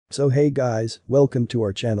So hey guys, welcome to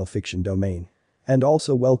our channel Fiction Domain. And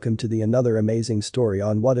also welcome to the another amazing story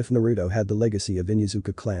on what if Naruto had the legacy of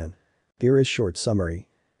Inuzuka Clan. Here is short summary.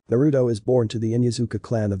 Naruto is born to the Inuzuka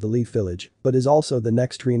clan of the Leaf Village, but is also the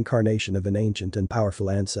next reincarnation of an ancient and powerful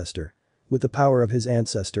ancestor. With the power of his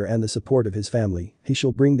ancestor and the support of his family, he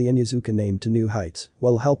shall bring the Inuzuka name to new heights,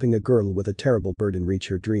 while helping a girl with a terrible burden reach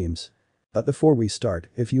her dreams. But before we start,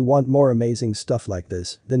 if you want more amazing stuff like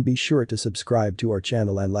this, then be sure to subscribe to our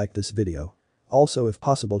channel and like this video. Also if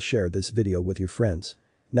possible share this video with your friends.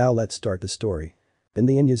 Now let's start the story. In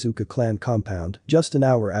the Inuzuka clan compound, just an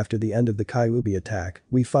hour after the end of the Kyuubi attack,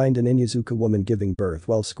 we find an Inuzuka woman giving birth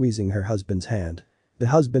while squeezing her husband's hand. The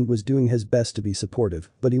husband was doing his best to be supportive,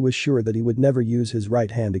 but he was sure that he would never use his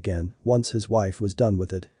right hand again once his wife was done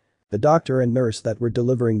with it. The doctor and nurse that were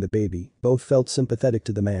delivering the baby both felt sympathetic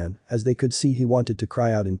to the man, as they could see he wanted to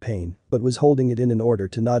cry out in pain, but was holding it in order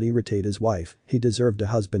to not irritate his wife. He deserved a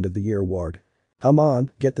Husband of the Year award. "Come on,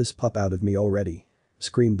 get this pup out of me already,"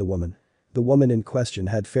 screamed the woman. The woman in question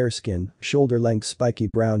had fair skin, shoulder-length spiky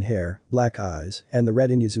brown hair, black eyes, and the red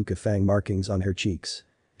Inuzuka fang markings on her cheeks.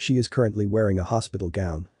 She is currently wearing a hospital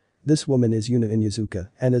gown. This woman is Yuna Inuzuka,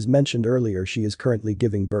 and as mentioned earlier she is currently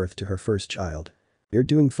giving birth to her first child. "You're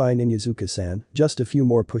doing fine Inuzuka-san, just a few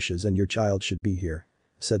more pushes and your child should be here,"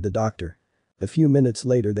 said the doctor. A few minutes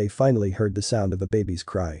later they finally heard the sound of a baby's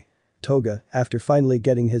cry. Toga, after finally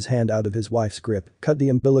getting his hand out of his wife's grip, cut the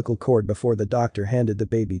umbilical cord before the doctor handed the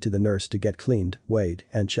baby to the nurse to get cleaned, weighed,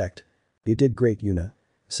 and checked. "You did great Yuna,"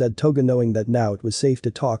 said Toga, knowing that now it was safe to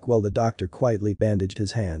talk while the doctor quietly bandaged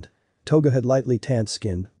his hand. Toga had lightly tanned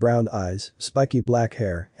skin, brown eyes, spiky black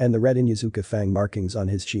hair, and the red Inuzuka fang markings on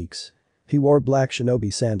his cheeks. He wore black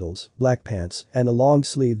shinobi sandals, black pants, and a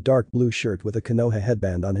long-sleeved dark blue shirt with a Konoha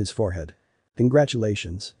headband on his forehead.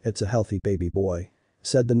 "Congratulations, it's a healthy baby boy,"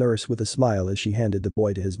 said the nurse with a smile as she handed the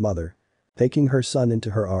boy to his mother. Taking her son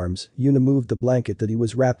into her arms, Yuna moved the blanket that he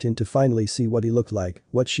was wrapped in to finally see what he looked like.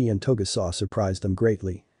 What she and Toga saw surprised them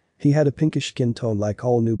greatly. He had a pinkish skin tone like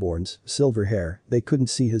all newborns, silver hair, they couldn't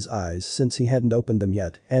see his eyes since he hadn't opened them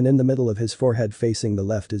yet, and in the middle of his forehead facing the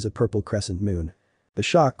left is a purple crescent moon. The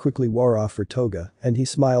shock quickly wore off for Toga, and he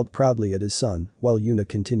smiled proudly at his son, while Yuna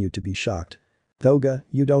continued to be shocked. "Toga,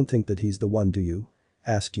 you don't think that he's the one, do you?"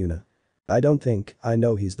 asked Yuna. "I don't think, I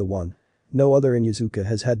know he's the one. No other Inuzuka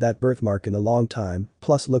has had that birthmark in a long time,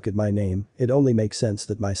 plus look at my name, it only makes sense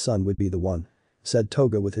that my son would be the one," said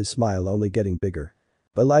Toga with his smile only getting bigger.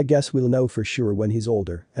 "Well, I guess we'll know for sure when he's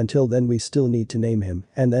older, until then we still need to name him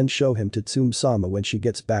and then show him to Tsume-sama when she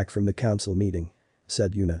gets back from the council meeting,"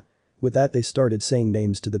 said Yuna. With that they started saying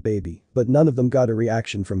names to the baby, but none of them got a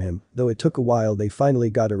reaction from him, though it took a while. They finally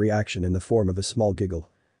got a reaction in the form of a small giggle.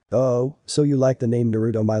 "Oh, so you like the name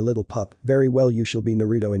Naruto, my little pup, very well, you shall be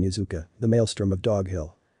Naruto Inuzuka, the maelstrom of Dog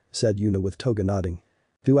Hill," said Yuna with Toga nodding.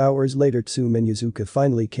 2 hours later Tsume Inuzuka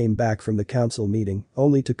finally came back from the council meeting,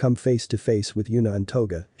 only to come face to face with Yuna and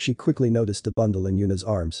Toga. She quickly noticed the bundle in Yuna's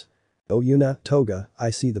arms. "Oh Yuna, Toga, I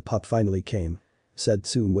see the pup finally came," said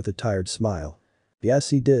Tsume with a tired smile.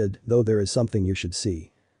 "Yes he did, though there is something you should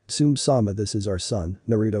see. Tsume-sama, this is our son,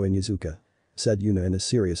 Naruto Inuzuka," said Yuna in a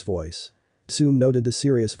serious voice. Tsume noted the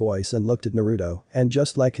serious voice and looked at Naruto, and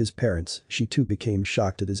just like his parents, she too became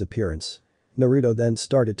shocked at his appearance. Naruto then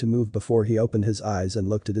started to move before he opened his eyes and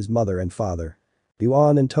looked at his mother and father.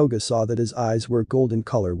 Yuan and Toga saw that his eyes were golden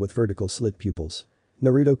color with vertical slit pupils.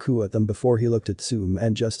 Naruto cooed at them before he looked at Tsume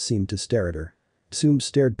and just seemed to stare at her. Tsume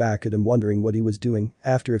stared back at him wondering what he was doing.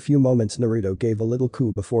 After a few moments Naruto gave a little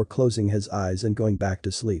coo before closing his eyes and going back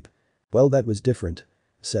to sleep. "Well, that was different,"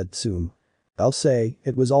 said Tsume. "I'll say,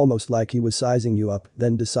 it was almost like he was sizing you up,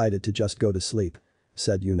 then decided to just go to sleep,"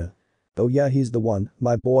 said Yuna. "Oh yeah, he's the one,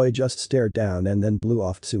 my boy just stared down and then blew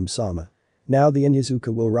off Tsume-sama. Now the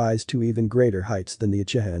Inuzuka will rise to even greater heights than the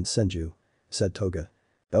Uchiha and Senju," said Toga.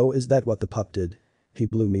 "Oh, is that what the pup did? He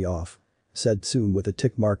blew me off," said Tsume with a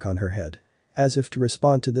tick mark on her head. As if to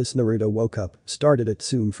respond to this, Naruto woke up, started at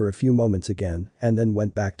Tsume for a few moments again, and then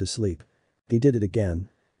went back to sleep. "He did it again,"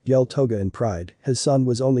 yelled Toga in pride. His son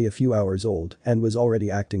was only a few hours old and was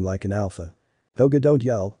already acting like an alpha. "Toga, don't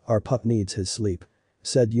yell, our pup needs his sleep,"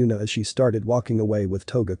 said Yuna as she started walking away with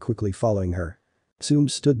Toga quickly following her. Tsume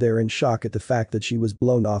stood there in shock at the fact that she was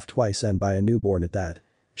blown off twice and by a newborn at that.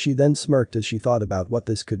 She then smirked as she thought about what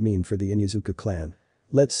this could mean for the Inuzuka clan.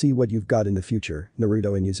 "Let's see what you've got in the future,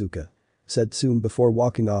 Naruto Inuzuka," said Tsume before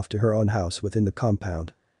walking off to her own house within the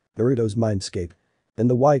compound. Naruto's mindscape. In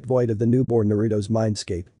the white void of the newborn Naruto's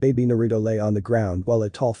mindscape, baby Naruto lay on the ground while a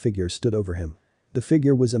tall figure stood over him. The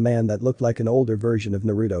figure was a man that looked like an older version of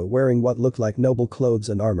Naruto wearing what looked like noble clothes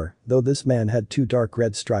and armor, though this man had 2 dark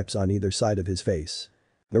red stripes on either side of his face.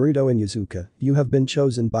 Naruto Inuzuka, you have been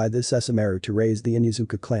chosen by this Sesshomaru to raise the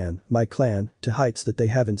Inuzuka clan, my clan, to heights that they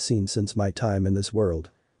haven't seen since my time in this world.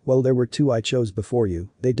 Well, there were two I chose before you,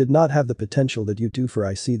 they did not have the potential that you do, for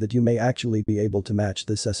I see that you may actually be able to match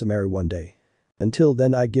this Sesshomaru one day. Until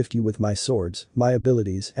then, I gift you with my swords, my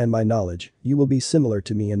abilities and my knowledge. You will be similar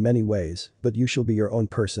to me in many ways, but you shall be your own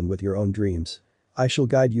person with your own dreams. I shall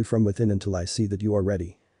guide you from within until I see that you are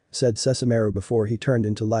ready," said Sesshomaru before he turned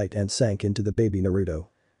into light and sank into the baby Naruto.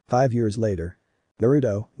 5 years later.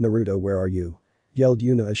 "Naruto, Naruto, where are you?" yelled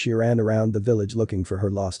Yuna as she ran around the village looking for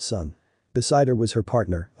her lost son. Beside her was her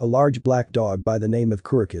partner, a large black dog by the name of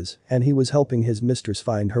Kurikaz, and he was helping his mistress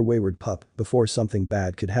find her wayward pup before something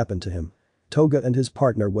bad could happen to him. Toga and his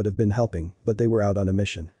partner would have been helping, but they were out on a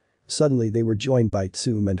mission. Suddenly they were joined by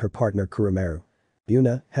Tsume and her partner Kurumaru.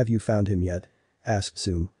 "Yuna, have you found him yet?" asked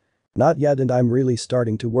Tsume. "Not yet, and I'm really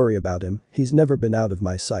starting to worry about him, he's never been out of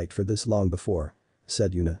my sight for this long before,"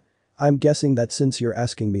 said Yuna. "I'm guessing that since you're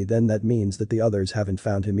asking me, then that means that the others haven't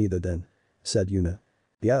found him either then," said Yuna.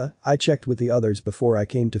 "Yeah, I checked with the others before I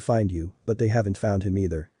came to find you, but they haven't found him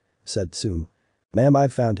either," said Tsume. "Ma'am,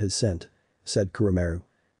 I've found his scent," said Kurumaru.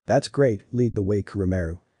 "That's great, lead the way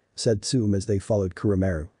Kurumaru," said Tsume as they followed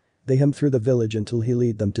Kurumaru. They hemmed through the village until he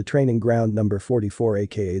led them to training ground number 44,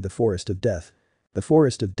 aka the Forest of Death. "The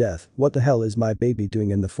Forest of Death, what the hell is my baby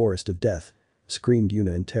doing in the Forest of Death?" screamed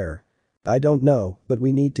Yuna in terror. "I don't know, but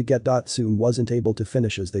we need to get." Tsume wasn't able to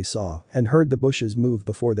finish as they saw and heard the bushes move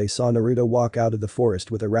before they saw Naruto walk out of the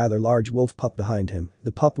forest with a rather large wolf pup behind him.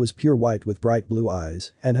 The pup was pure white with bright blue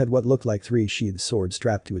eyes and had what looked like 3 sheathed swords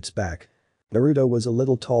strapped to its back. Naruto was a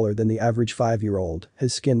little taller than the average 5-year-old,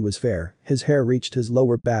 his skin was fair, his hair reached his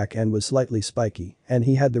lower back and was slightly spiky, and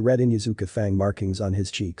he had the red Inuzuka fang markings on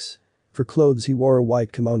his cheeks. For clothes he wore a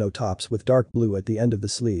white kimono tops with dark blue at the end of the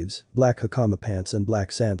sleeves, black hakama pants and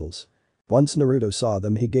black sandals. Once Naruto saw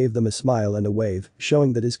them, he gave them a smile and a wave,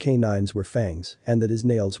 showing that his canines were fangs and that his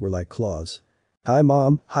nails were like claws. "Hi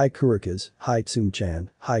mom, hi Kurikaz, hi Tsume-chan,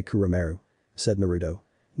 hi Kurumaru," said Naruto.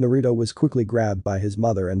 Naruto was quickly grabbed by his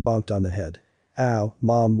mother and bonked on the head. "Ow,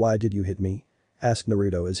 mom, why did you hit me?" asked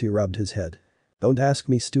Naruto as he rubbed his head. "Don't ask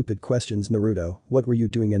me stupid questions, Naruto, what were you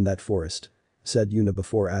doing in that forest?" said Yuna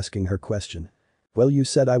before asking her question. "Well, you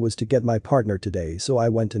said I was to get my partner today, so I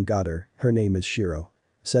went and got her, her name is Shiro,"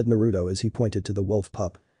 said Naruto as he pointed to the wolf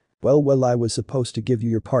pup. Well, I was supposed to give you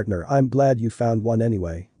your partner. I'm glad you found one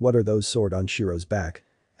anyway. What are those sword on Shiro's back?"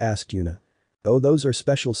 asked Yuna. "Oh, those are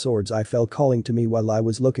special swords I felt calling to me while I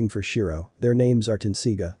was looking for Shiro. Their names are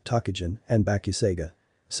Tenseiga, Takujin, and Bakuseiga,"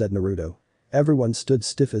 said Naruto. Everyone stood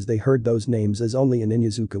stiff as they heard those names, as only an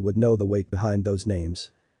Inuzuka would know the weight behind those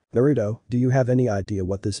names. "Naruto, do you have any idea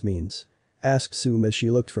what this means?" asked Tsume as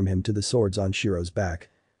she looked from him to the swords on Shiro's back.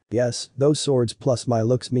 "Yes, those swords plus my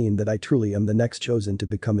looks mean that I truly am the next chosen to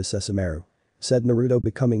become a Sesshomaru," said Naruto,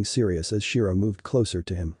 becoming serious as Shiro moved closer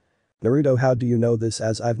to him. "Naruto, how do you know this,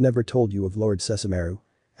 as I've never told you of Lord Sesshomaru?"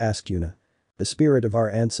 asked Yuna. "The spirit of our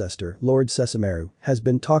ancestor, Lord Sesshomaru, has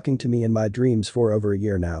been talking to me in my dreams for over a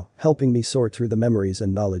year now, helping me sort through the memories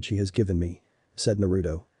and knowledge he has given me," said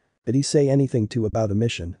Naruto. "Did he say anything too about a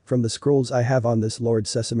mission? From the scrolls I have on this, Lord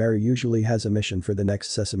Sesshomaru usually has a mission for the next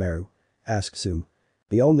Sesshomaru?" asked Tsume.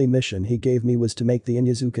 "The only mission he gave me was to make the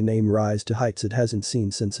Inuzuka name rise to heights it hasn't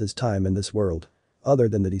seen since his time in this world. Other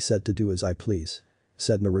than that, he said to do as I please,"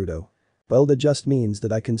 said Naruto. "Well, that just means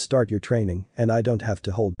that I can start your training and I don't have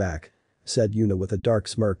to hold back," said Yuna with a dark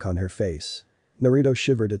smirk on her face. Naruto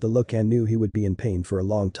shivered at the look and knew he would be in pain for a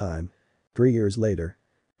long time. 3 years later.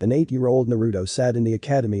 An 8-year-old Naruto sat in the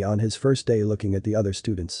academy on his first day looking at the other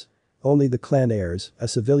students. Only the clan heirs, a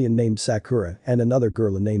civilian named Sakura and another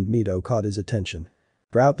girl named Mito, caught his attention.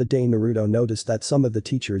 Throughout the day, Naruto noticed that some of the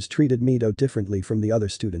teachers treated Mito differently from the other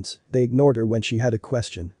students. They ignored her when she had a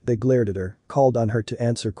question, they glared at her, called on her to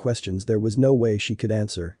answer questions there was no way she could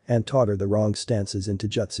answer, and taught her the wrong stances in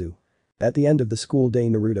Taijutsu. At the end of the school day,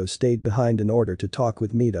 Naruto stayed behind in order to talk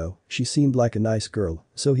with Mito. She seemed like a nice girl,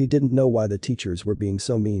 so he didn't know why the teachers were being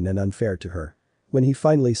so mean and unfair to her. When he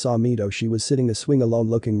finally saw Mito, she was sitting a swing alone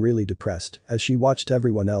looking really depressed as she watched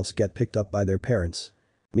everyone else get picked up by their parents.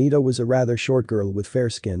 Mito was a rather short girl with fair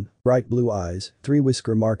skin, bright blue eyes, 3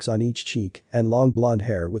 whisker marks on each cheek, and long blonde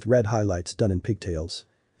hair with red highlights done in pigtails.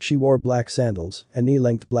 She wore black sandals, a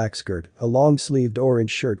knee-length black skirt, a long-sleeved orange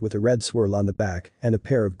shirt with a red swirl on the back, and a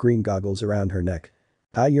pair of green goggles around her neck.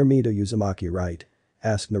 "Hi, you're Mito Uzumaki, right?"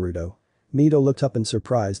 asked Naruto. Mito looked up in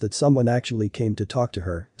surprise that someone actually came to talk to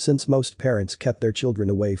her, since most parents kept their children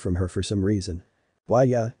away from her for some reason. "Why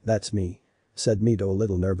yeah, that's me," said Mito, a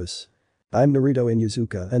little nervous. "I'm Naruto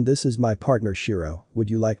Inuzuka and this is my partner Shiro, would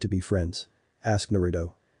you like to be friends?" asked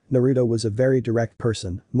Naruto. Naruto was a very direct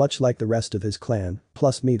person, much like the rest of his clan,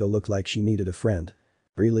 plus Mito looked like she needed a friend.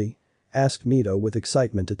 Really? Asked Mito with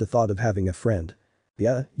excitement at the thought of having a friend.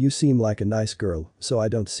 Yeah, you seem like a nice girl, so I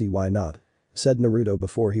don't see why not. Said Naruto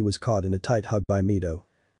before he was caught in a tight hug by Mito.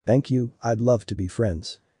 Thank you, I'd love to be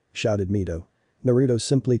friends. Shouted Mito. Naruto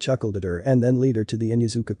simply chuckled at her and then led her to the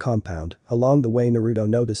Inuzuka compound. Along the way Naruto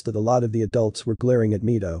noticed that a lot of the adults were glaring at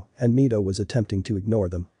Mito, and Mito was attempting to ignore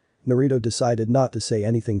them. Naruto decided not to say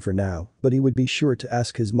anything for now, but he would be sure to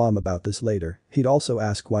ask his mom about this later. He'd also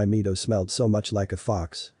ask why Mito smelled so much like a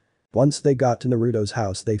fox. Once they got to Naruto's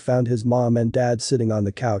house they found his mom and dad sitting on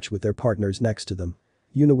the couch with their partners next to them.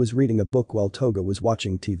 Yuna was reading a book while Toga was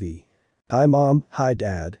watching TV. Hi mom, hi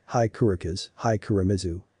dad, hi Kurikas, hi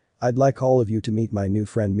Kuramizu. I'd like all of you to meet my new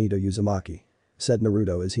friend Mito Uzumaki. Said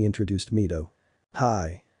Naruto as he introduced Mito.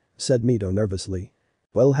 Hi. Said Mito nervously.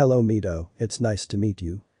 Well hello Mito, it's nice to meet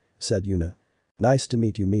you. Said Yuna. Nice to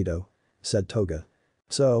meet you Mito. Said Toga.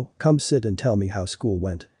 So, come sit and tell me how school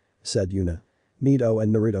went. Said Yuna. Mito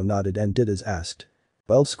and Naruto nodded and did as asked.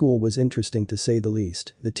 Well school was interesting to say the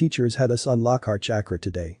least. The teachers had us unlock our chakra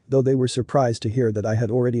today, though they were surprised to hear that I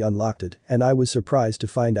had already unlocked it and I was surprised to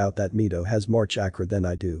find out that Mito has more chakra than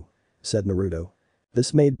I do. Said Naruto.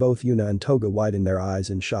 This made both Yuna and Toga widen their eyes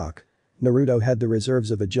in shock. Naruto had the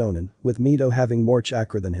reserves of a Jonin, with Mito having more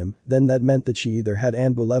chakra than him, then that meant that she either had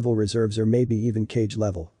Anbu level reserves or maybe even Kage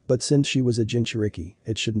level, but since she was a Jinchuriki,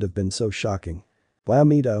 it shouldn't have been so shocking. Wow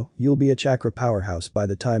Mito, you'll be a chakra powerhouse by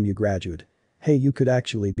the time you graduate. Hey you could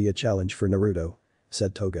actually be a challenge for Naruto.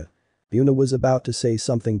 Said Toga. Yuna was about to say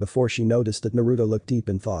something before she noticed that Naruto looked deep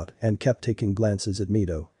in thought and kept taking glances at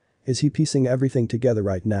Mito. Is he piecing everything together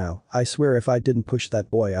right now? I swear if I didn't push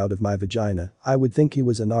that boy out of my vagina, I would think he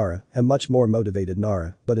was a Nara, a much more motivated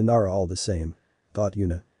Nara, but a Nara all the same. Thought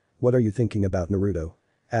Yuna. What are you thinking about Naruto?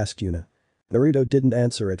 Asked Yuna. Naruto didn't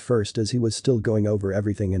answer at first as he was still going over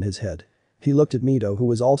everything in his head. He looked at Mito who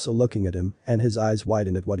was also looking at him and his eyes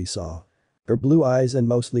widened at what he saw. Her blue eyes and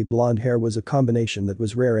mostly blonde hair was a combination that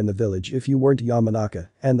was rare in the village if you weren't Yamanaka,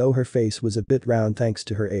 and though her face was a bit round thanks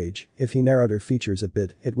to her age, if he narrowed her features a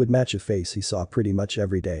bit it would match a face he saw pretty much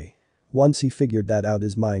every day. Once he figured that out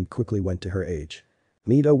his mind quickly went to her age.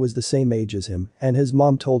 Mito was the same age as him and his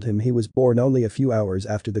mom told him he was born only a few hours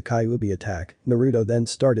after the Kyuubi attack. Naruto then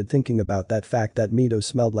started thinking about that fact that Mito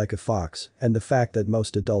smelled like a fox and the fact that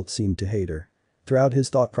most adults seemed to hate her. Throughout his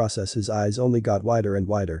thought process his eyes only got wider and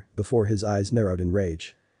wider before his eyes narrowed in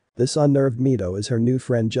rage. This unnerved Mito as her new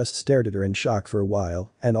friend just stared at her in shock for a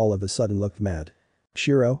while and all of a sudden looked mad.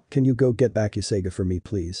 Shiro, can you go get Bakuseiga for me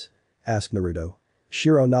please? Asked Naruto.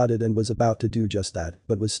 Shiro nodded and was about to do just that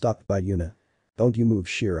but was stopped by Yuna. Don't you move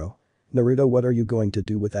Shiro. Naruto what are you going to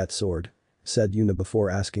do with that sword? Said Yuna before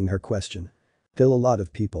asking her question. Kill a lot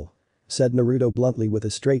of people. Said Naruto bluntly with a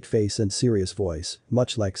straight face and serious voice,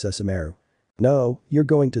 much like Sesshomaru. No, you're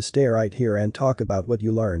going to stay right here and talk about what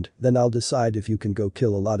you learned, then I'll decide if you can go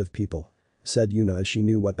kill a lot of people. Said Yuna as she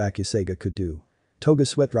knew what Bakuseiga could do. Toga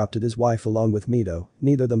sweat-dropped at his wife along with Mito,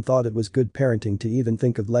 neither of them thought it was good parenting to even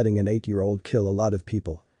think of letting an 8-year-old kill a lot of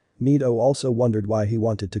people. Mito also wondered why he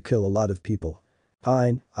wanted to kill a lot of people.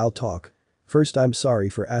 Fine, I'll talk. First I'm sorry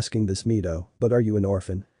for asking this Mito, but are you an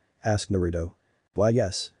orphan? Asked Naruto. Why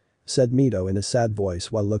yes. Said Mito in a sad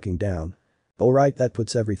voice while looking down. Alright that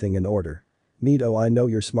puts everything in order. Mito I know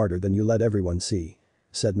you're smarter than you let everyone see.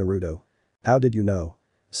 Said Naruto. How did you know?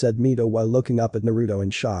 Said Mito while looking up at Naruto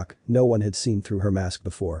in shock, no one had seen through her mask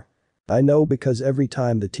before. I know because every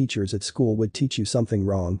time the teachers at school would teach you something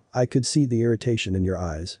wrong, I could see the irritation in your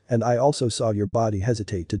eyes, and I also saw your body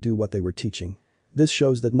hesitate to do what they were teaching. This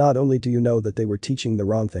shows that not only do you know that they were teaching the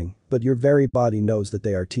wrong thing, but your very body knows that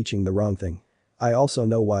they are teaching the wrong thing. I also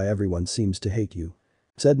know why everyone seems to hate you.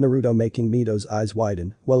 Said Naruto making Mito's eyes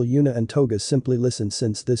widen, while Yuna and Toga simply listened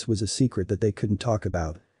since this was a secret that they couldn't talk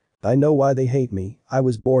about. I know why they hate me, I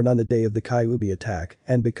was born on the day of the Kyuubi attack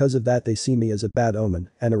and because of that they see me as a bad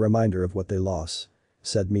omen and a reminder of what they lost.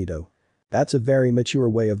 Said Mito. That's a very mature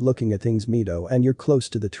way of looking at things Mito and you're close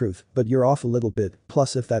to the truth but you're off a little bit,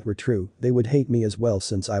 plus if that were true, they would hate me as well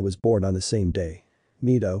since I was born on the same day.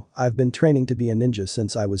 Mito, I've been training to be a ninja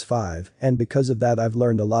since I was 5 and because of that I've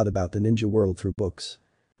learned a lot about the ninja world through books.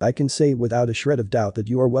 I can say without a shred of doubt that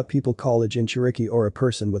you are what people call a Jinchuriki or a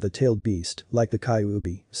person with a tailed beast, like the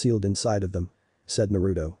Kyuubi, sealed inside of them. Said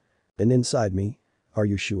Naruto. And inside me? Are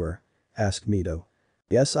you sure? Asked Mito.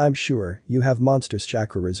 Yes I'm sure, you have monstrous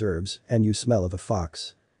chakra reserves and you smell of a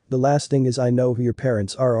fox. The last thing is I know who your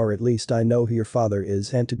parents are or at least I know who your father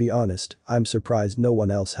is and to be honest, I'm surprised no one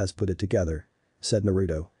else has put it together. Said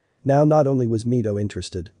Naruto. Now not only was Mito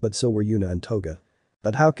interested but so were Yuna and Toga.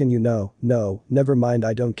 But how can you know? No, never mind,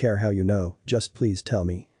 I don't care how you know, just please tell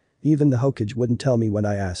me. Even the Hokage wouldn't tell me when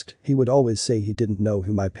I asked, he would always say he didn't know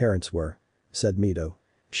who my parents were. Said Mito.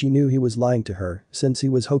 She knew he was lying to her, since he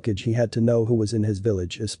was Hokage he had to know who was in his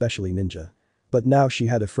village, especially ninja. But now she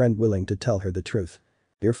had a friend willing to tell her the truth.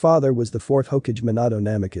 Your father was the fourth Hokage Minato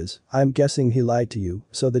Namikaze, I'm guessing he lied to you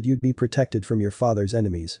so that you'd be protected from your father's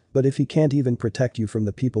enemies, but if he can't even protect you from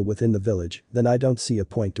the people within the village, then I don't see a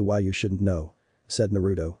point to why you shouldn't know. Said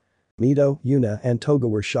Naruto. Mito, Yuna and Toga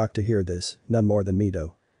were shocked to hear this, none more than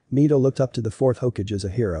Mito. Mito looked up to the fourth Hokage as a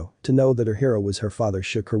hero, to know that her hero was her father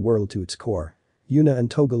shook her world to its core. Yuna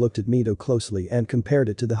and Toga looked at Mito closely and compared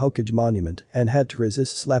it to the Hokage monument and had to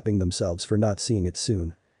resist slapping themselves for not seeing it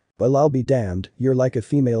soon. Well, I'll be damned, you're like a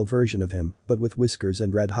female version of him, but with whiskers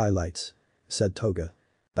and red highlights. Said Toga.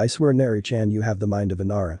 I swear Neri-chan you have the mind of a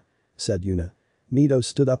Nara. Said Yuna. Mito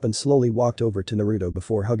stood up and slowly walked over to Naruto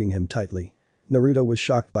before hugging him tightly. Naruto was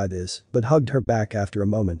shocked by this, but hugged her back after a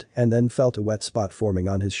moment and then felt a wet spot forming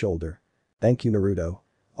on his shoulder. Thank you Naruto.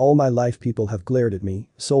 All my life people have glared at me,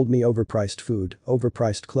 sold me overpriced food,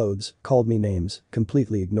 overpriced clothes, called me names,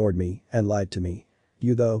 completely ignored me, and lied to me.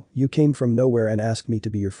 You though, you came from nowhere and asked me to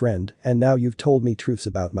be your friend, and now you've told me truths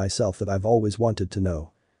about myself that I've always wanted to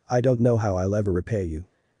know. I don't know how I'll ever repay you.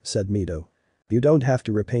 Said Mito. You don't have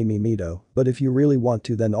to repay me Mito, but if you really want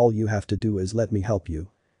to then all you have to do is let me help you.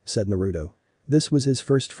 Said Naruto. This was his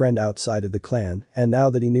first friend outside of the clan, and now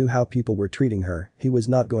that he knew how people were treating her, he was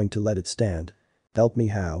not going to let it stand. Help me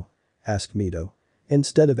how? Asked Mito.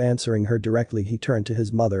 Instead of answering her directly he turned to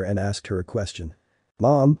his mother and asked her a question.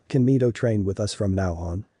 Mom, can Mito train with us from now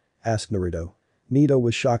on? Asked Naruto. Mito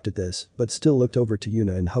was shocked at this, but still looked over to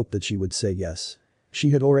Yuna and hoped that she would say yes. She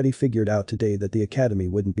had already figured out today that the academy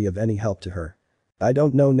wouldn't be of any help to her. I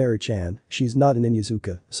don't know Neri-chan, she's not an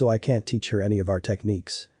Inuzuka, so I can't teach her any of our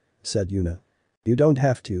techniques. Said Yuna. You don't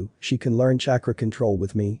have to, she can learn chakra control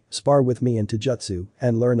with me, spar with me in Taijutsu,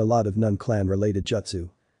 and learn a lot of non-clan related jutsu.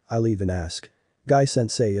 I'll even ask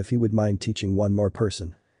Guy-sensei if he would mind teaching one more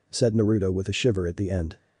person. Said Naruto with a shiver at the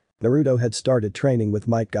end. Naruto had started training with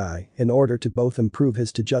Might Guy in order to both improve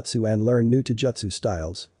his Taijutsu and learn new Taijutsu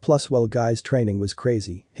styles, plus while Guy's training was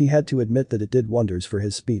crazy, he had to admit that it did wonders for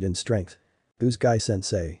his speed and strength. Who's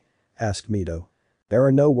Guy-sensei? Asked Mito. There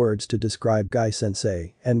are no words to describe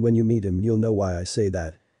Guy-sensei, and when you meet him you'll know why I say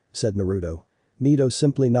that. Said Naruto. Mito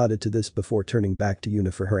simply nodded to this before turning back to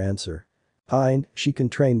Yuna for her answer. Fine, she can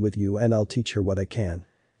train with you and I'll teach her what I can.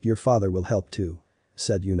 Your father will help too.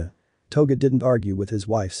 Said Yuna. Toga didn't argue with his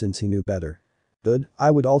wife since he knew better. Good,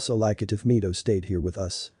 I would also like it if Mito stayed here with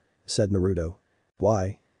us. Said Naruto.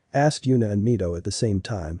 Why? Asked Yuna and Mito at the same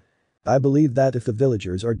time. I believe that if the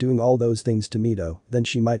villagers are doing all those things to Mito, then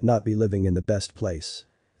she might not be living in the best place.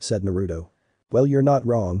 Said Naruto. Well you're not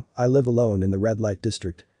wrong, I live alone in the red light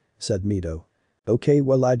district. Said Mito. Okay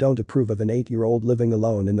well I don't approve of an 8-year-old living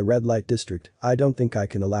alone in the red light district, I don't think I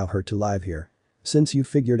can allow her to live here. Since you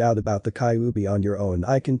figured out about the Kyuubi on your own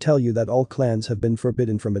I can tell you that all clans have been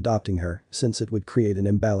forbidden from adopting her since it would create an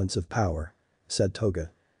imbalance of power. Said Toga.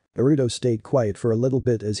 Naruto stayed quiet for a little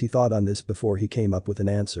bit as he thought on this before he came up with an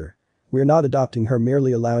answer. We're not adopting her,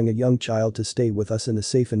 merely allowing a young child to stay with us in a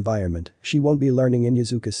safe environment, she won't be learning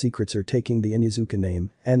Inuzuka secrets or taking the Inuzuka name,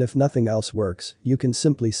 and if nothing else works, you can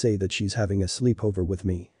simply say that she's having a sleepover with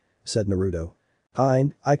me. Said Naruto.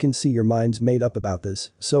 Fine, I can see your mind's made up about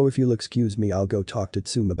this, so if you'll excuse me I'll go talk to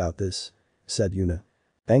Tsume about this. Said Yuna.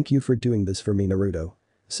 Thank you for doing this for me Naruto.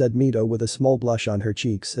 Said Mito with a small blush on her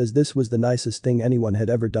cheeks as this was the nicest thing anyone had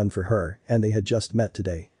ever done for her and they had just met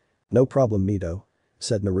today. No problem Mito.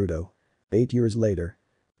 Said Naruto. 8 years later.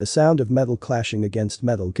 The sound of metal clashing against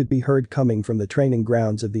metal could be heard coming from the training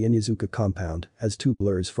grounds of the Inuzuka compound as two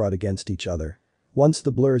blurs fought against each other. Once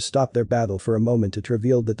the blurs stopped their battle for a moment it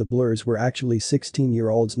revealed that the blurs were actually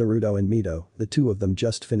 16-year-olds Naruto and Mito, the two of them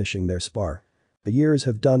just finishing their spar. The years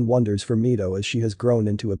have done wonders for Mito as she has grown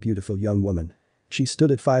into a beautiful young woman. She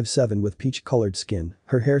stood at 5'7" with peach-colored skin,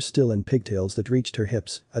 her hair still in pigtails that reached her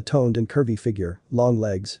hips, a toned and curvy figure, long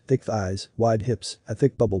legs, thick thighs, wide hips, a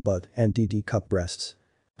thick bubble butt and DD cup breasts.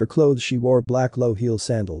 For clothes she wore black low-heel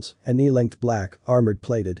sandals, a knee-length black,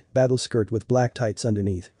 armored-plated, battle skirt with black tights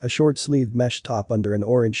underneath, a short-sleeved mesh top under an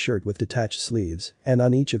orange shirt with detached sleeves, and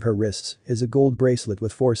on each of her wrists is a gold bracelet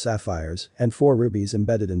with 4 sapphires and 4 rubies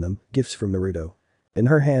embedded in them, gifts from Naruto. In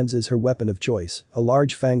her hands is her weapon of choice, a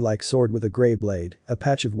large fang-like sword with a grey blade, a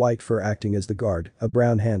patch of white fur acting as the guard, a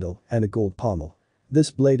brown handle, and a gold pommel. This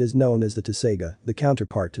blade is known as the Tsuga, the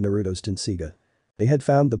counterpart to Naruto's Tenseiga. They had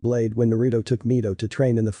found the blade when Naruto took Mito to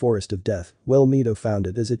train in the Forest of Death, well Mito found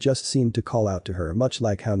it as it just seemed to call out to her much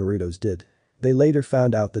like how Naruto's did. They later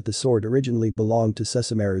found out that the sword originally belonged to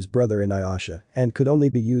Sesshomaru's brother Inuyasha and could only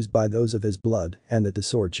be used by those of his blood and that the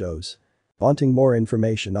sword chose. Wanting more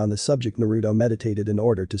information on the subject, Naruto meditated in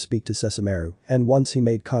order to speak to Sesshomaru, and once he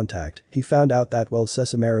made contact, he found out that while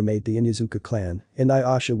Sesshomaru made the Inuzuka clan,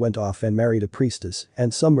 Inuyasha went off and married a priestess,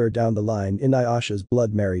 and somewhere down the line Inuyasha's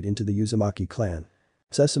blood married into the Uzumaki clan.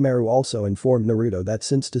 Sesshomaru also informed Naruto that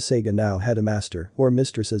since Tsuchiya now had a master, or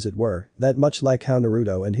mistress as it were, that much like how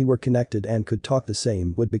Naruto and he were connected and could talk, the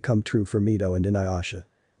same would become true for Mito and Inuyasha.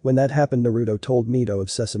 When that happened, Naruto told Mito of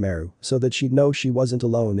Sesshomaru so that she'd know she wasn't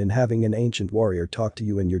alone in having an ancient warrior talk to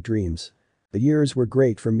you in your dreams. The years were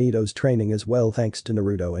great for Mito's training as well thanks to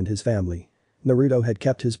Naruto and his family. Naruto had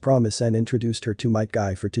kept his promise and introduced her to Might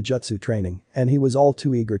Guy for taijutsu training, and he was all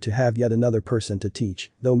too eager to have yet another person to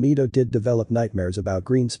teach, though Mito did develop nightmares about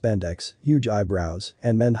green spandex, huge eyebrows,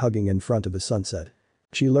 and men hugging in front of a sunset.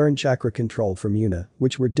 She learned chakra control from Yuna,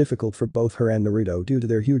 which were difficult for both her and Naruto due to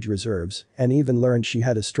their huge reserves, and even learned she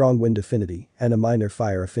had a strong wind affinity and a minor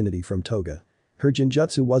fire affinity from Toga. Her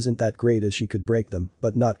genjutsu wasn't that great as she could break them,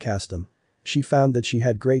 but not cast them. She found that she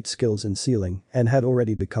had great skills in sealing and had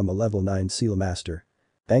already become a level 9 seal master.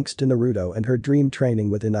 Thanks to Naruto and her dream training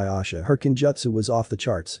with Inuyasha, her genjutsu was off the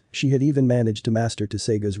charts. She had even managed to master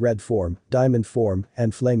Tsuchiya's red form, diamond form,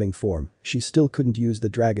 and flaming form. She still couldn't use the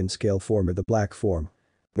dragon scale form or the black form.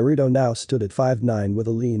 Naruto now stood at 5'9" with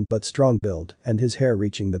a lean but strong build and his hair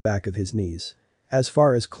reaching the back of his knees. As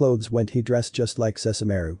far as clothes went, he dressed just like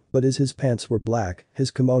Sesshomaru, but as his pants were black,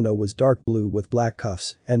 his kimono was dark blue with black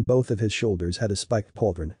cuffs and both of his shoulders had a spiked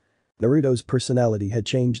pauldron. Naruto's personality had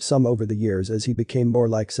changed some over the years as he became more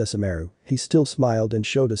like Sesshomaru. He still smiled and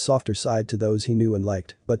showed a softer side to those he knew and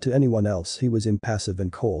liked, but to anyone else he was impassive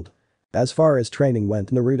and cold. As far as training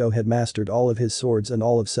went, Naruto had mastered all of his swords and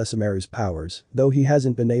all of Sesshomaru's powers, though he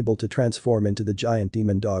hasn't been able to transform into the giant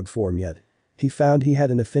demon dog form yet. He found he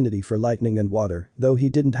had an affinity for lightning and water, though he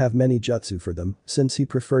didn't have many jutsu for them, since he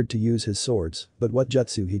preferred to use his swords, but what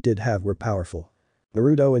jutsu he did have were powerful.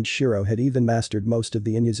 Naruto and Shiro had even mastered most of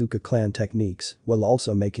the Inuzuka clan techniques, while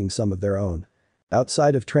also making some of their own.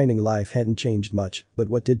 Outside of training, life hadn't changed much, but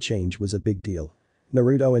what did change was a big deal.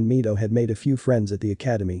 Naruto and Mito had made a few friends at the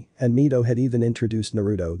academy, and Mito had even introduced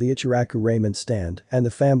Naruto the Ichiraku raiment stand and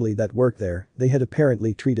the family that worked there. They had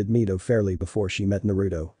apparently treated Mito fairly before she met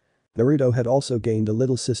Naruto. Naruto had also gained a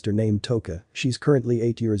little sister named Toka. She's currently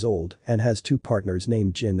 8 years old and has two partners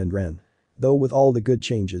named Jin and Ren. Though with all the good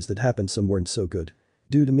changes that happened, some weren't so good.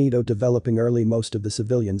 Due to Mito developing early, most of the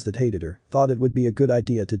civilians that hated her thought it would be a good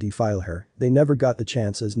idea to defile her. They never got the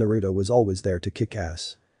chance as Naruto was always there to kick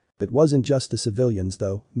ass. It wasn't just the civilians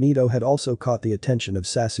though. Mito had also caught the attention of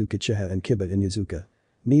Sasuke Uchiha and Kiba Inuzuka.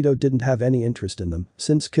 Mito didn't have any interest in them,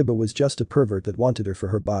 since Kiba was just a pervert that wanted her for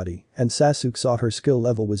her body, and Sasuke saw her skill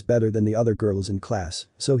level was better than the other girls in class,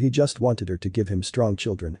 so he just wanted her to give him strong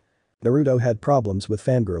children. Naruto had problems with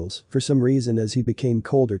fangirls for some reason. As he became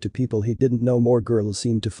colder to people he didn't know, more girls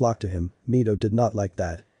seemed to flock to him. Mito did not like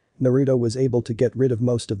that. Naruto was able to get rid of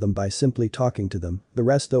most of them by simply talking to them, the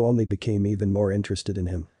rest though only became even more interested in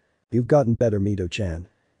him. "You've gotten better, Mito-chan.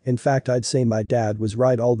 In fact, I'd say my dad was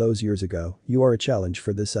right all those years ago. You are a challenge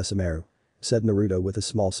for this Sesshomaru," said Naruto with a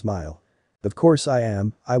small smile. "Of course I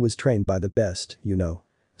am, I was trained by the best, you know,"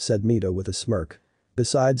 said Mito with a smirk.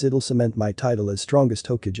 "Besides, it'll cement my title as strongest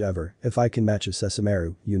Hokage ever if I can match a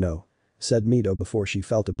Sesshomaru, you know," said Mito before she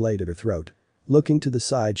felt a blade at her throat. Looking to the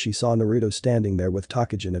side, she saw Naruto standing there with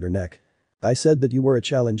Tokajin at her neck. "I said that you were a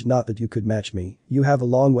challenge, not that you could match me. You have a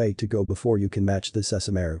long way to go before you can match this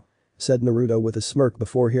Sesshomaru," said Naruto with a smirk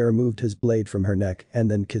before he removed his blade from her neck and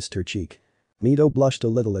then kissed her cheek. Mito blushed a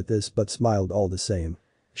little at this but smiled all the same.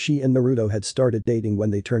 She and Naruto had started dating when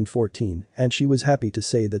they turned 14, and she was happy to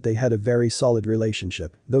say that they had a very solid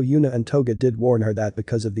relationship, though Yuna and Toga did warn her that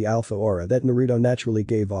because of the alpha aura that Naruto naturally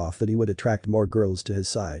gave off that he would attract more girls to his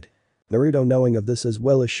side. Naruto, knowing of this as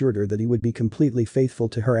well, assured her that he would be completely faithful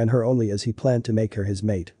to her and her only, as he planned to make her his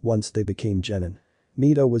mate once they became genin.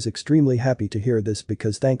 Mito was extremely happy to hear this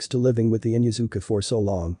because thanks to living with the Inuzuka for so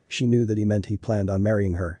long, she knew that he meant he planned on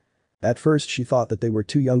marrying her. At first she thought that they were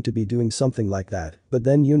too young to be doing something like that, but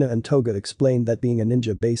then Yuna and Toga explained that being a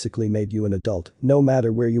ninja basically made you an adult, no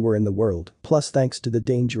matter where you were in the world, plus thanks to the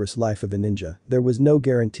dangerous life of a ninja, there was no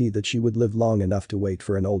guarantee that she would live long enough to wait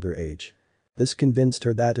for an older age. This convinced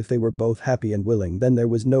her that if they were both happy and willing, then there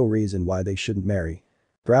was no reason why they shouldn't marry.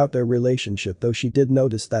 Throughout their relationship though, she did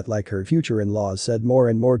notice that, like her future in-laws said, more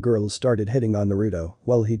and more girls started hitting on Naruto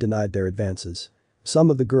while he denied their advances.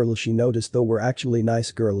 Some of the girls she noticed though were actually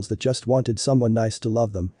nice girls that just wanted someone nice to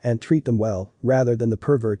love them and treat them well, rather than the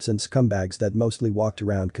perverts and scumbags that mostly walked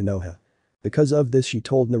around Konoha. Because of this she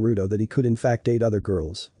told Naruto that he could in fact date other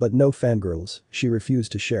girls, but no fangirls. She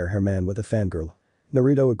refused to share her man with a fangirl.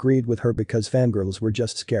 Naruto agreed with her because fangirls were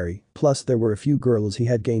just scary, plus there were a few girls he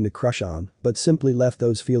had gained a crush on, but simply left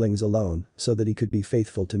those feelings alone so that he could be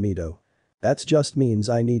faithful to Mito. That just means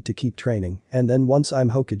I need to keep training, and then once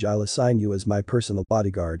I'm Hokage I'll assign you as my personal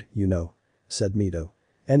bodyguard, you know. Said Mito.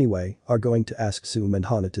 Anyway, are going to ask Tsume and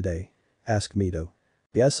Hana today? Asked Mito.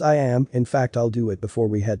 Yes I am, in fact I'll do it before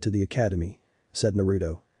we head to the academy. Said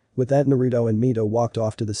Naruto. With that Naruto and Mito walked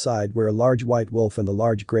off to the side where a large white wolf and a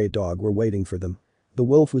large grey dog were waiting for them. The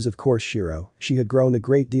wolf was of course Shiro. She had grown a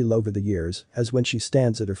great deal over the years, as when she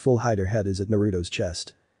stands at her full height her head is at Naruto's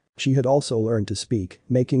chest. She had also learned to speak,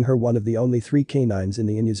 making her one of the only 3 canines in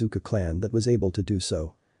the Inuzuka clan that was able to do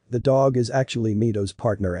so. The dog is actually Mito's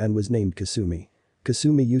partner and was named Kasumi.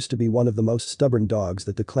 Kasumi used to be one of the most stubborn dogs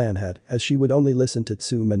that the clan had, as she would only listen to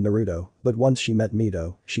Tsume and Naruto, but once she met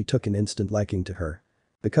Mito, she took an instant liking to her.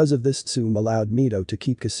 Because of this Tsume allowed Mito to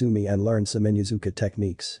keep Kasumi and learn some Inuzuka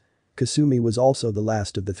techniques. Kasumi was also the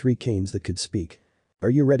last of the 3 canes that could speak.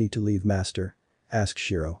 Are you ready to leave master? Asked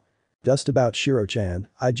Shiro. Just about Shiro-chan,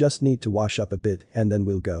 I just need to wash up a bit and then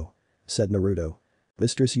we'll go. Said Naruto.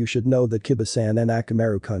 Mistress you should know that Kiba-san and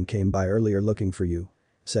Akamaru-kun came by earlier looking for you.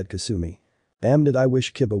 Said Kasumi. Damn it I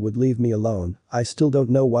wish Kiba would leave me alone, I still don't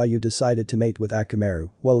know why you decided to mate with Akamaru,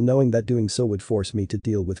 well knowing that doing so would force me to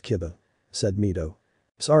deal with Kiba. Said Mito.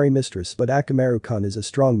 Sorry mistress but Akamaru-kun is a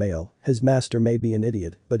strong male, his master may be an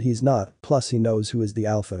idiot, but he's not, plus he knows who is the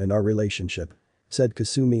alpha in our relationship. Said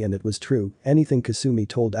Kasumi and it was true, anything Kasumi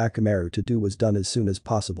told Akamaru to do was done as soon as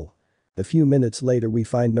possible. A few minutes later we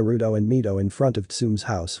find Naruto and Mito in front of Tsume's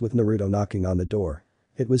house with Naruto knocking on the door.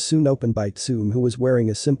 It was soon opened by Tsume who was wearing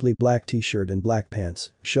a simply black t-shirt and black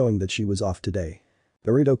pants, showing that she was off today.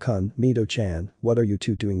 Naruto-kun, Mito-chan, what are you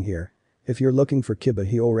two doing here? If you're looking for Kiba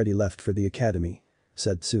he already left for the academy.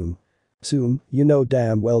 Said Tsume. Tsume, you know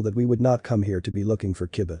damn well that we would not come here to be looking for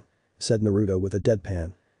Kiba. Said Naruto with a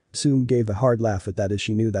deadpan. Tsume gave a hard laugh at that as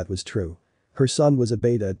she knew that was true. Her son was a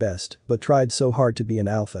beta at best, but tried so hard to be an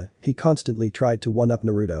alpha, he constantly tried to one-up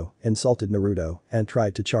Naruto, insulted Naruto, and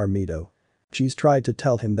tried to charm Mito. She's tried to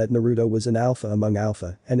tell him that Naruto was an alpha among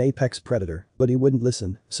alpha, an apex predator, but he wouldn't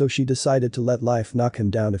listen, so she decided to let life knock him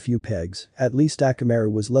down a few pegs, at least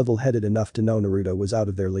Akamaru was level-headed enough to know Naruto was out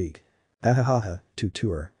of their league. Ahahaha,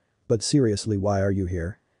 tutor. But seriously why are you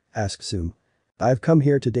here? Asked Tsume. I've come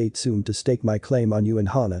here to date Tsume to stake my claim on you and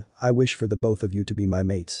Hana, I wish for the both of you to be my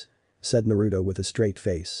mates. Said Naruto with a straight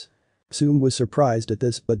face. Tsume was surprised at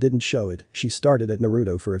this but didn't show it, she started at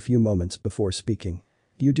Naruto for a few moments before speaking.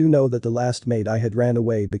 You do know that the last mate I had ran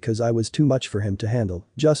away because I was too much for him to handle,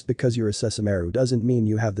 just because you're a Sessamaru doesn't mean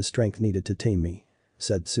you have the strength needed to tame me.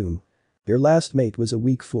 Said Tsume. Your last mate was a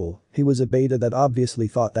weak fool, he was a beta that obviously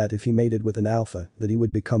thought that if he mated with an alpha, that he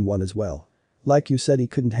would become one as well. Like you said he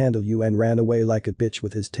couldn't handle you and ran away like a bitch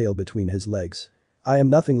with his tail between his legs. I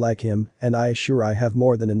am nothing like him, and I assure I have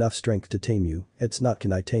more than enough strength to tame you, it's not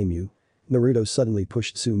can I tame you. Naruto suddenly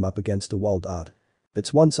pushed Tsume up against the wall.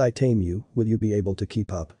 It's once I tame you, will you be able to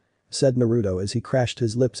keep up? Said Naruto as he crashed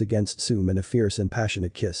his lips against Tsume in a fierce and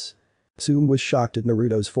passionate kiss. Tsume was shocked at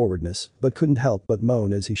Naruto's forwardness, but couldn't help but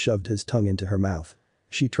moan as he shoved his tongue into her mouth.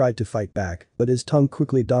 She tried to fight back, but his tongue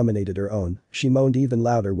quickly dominated her own, she moaned even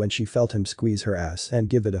louder when she felt him squeeze her ass and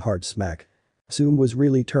give it a hard smack. Tsume was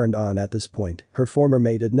really turned on at this point, her former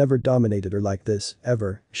mate had never dominated her like this,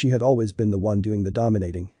 ever, she had always been the one doing the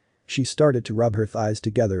dominating. She started to rub her thighs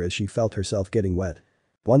together as she felt herself getting wet.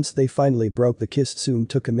 Once they finally broke the kiss Tsume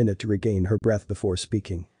took a minute to regain her breath before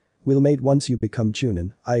speaking. We'll mate once you become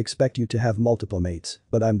Chunin, I expect you to have multiple mates,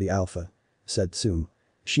 but I'm the alpha. Said Tsume.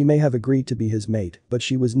 She may have agreed to be his mate, but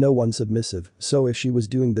she was no one submissive, so if she was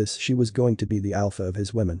doing this she was going to be the alpha of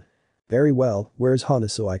his women. Very well, where's Hana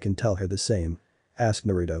so I can tell her the same? Asked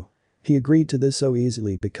Naruto. He agreed to this so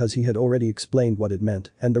easily because he had already explained what it meant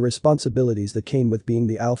and the responsibilities that came with being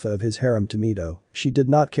the alpha of his harem to Mito. She did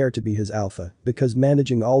not care to be his alpha because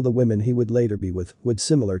managing all the women he would later be with would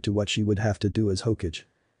similar to what she would have to do as Hokage.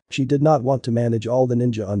 She did not want to manage all the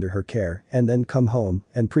ninja under her care and then come home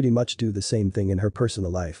and pretty much do the same thing in her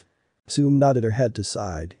personal life. Tsume nodded her head to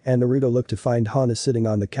side and Naruto looked to find Hana sitting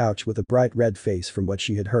on the couch with a bright red face from what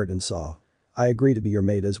she had heard and saw. I agree to be your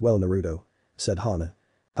maid as well Naruto. Said Hana.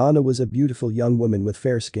 Hana was a beautiful young woman with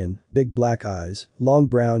fair skin, big black eyes, long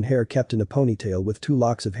brown hair kept in a ponytail with 2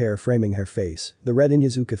 locks of hair framing her face, the red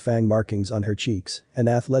Inuzuka fang markings on her cheeks, an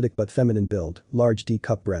athletic but feminine build, large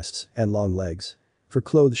D-cup breasts, and long legs. For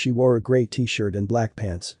clothes she wore a grey t-shirt and black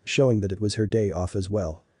pants, showing that it was her day off as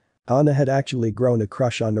well. Hana had actually grown a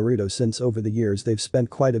crush on Naruto since over the years they've spent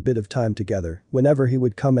quite a bit of time together. Whenever he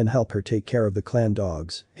would come and help her take care of the clan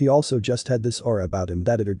dogs, he also just had this aura about him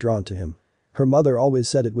that had her drawn to him. Her mother always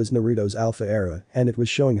said it was Naruto's alpha era and it was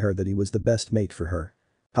showing her that he was the best mate for her.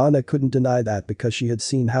 Hana couldn't deny that because she had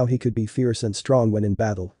seen how he could be fierce and strong when in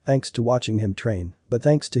battle, thanks to watching him train, but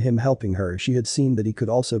thanks to him helping her she had seen that he could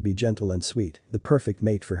also be gentle and sweet, the perfect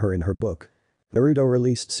mate for her in her book. Naruto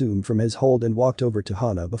released Tsume from his hold and walked over to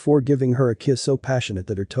Hana before giving her a kiss so passionate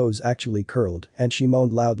that her toes actually curled and she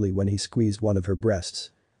moaned loudly when he squeezed one of her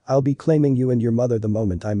breasts. "I'll be claiming you and your mother the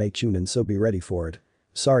moment I make Chunin, so be ready for it.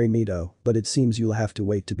 Sorry Mito, but it seems you'll have to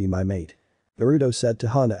wait to be my mate," Naruto said to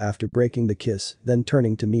Hana after breaking the kiss, then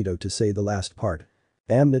turning to Mito to say the last part.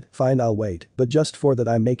 "Damn it, fine I'll wait, but just for that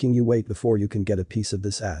I'm making you wait before you can get a piece of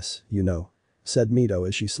this ass, you know," said Mito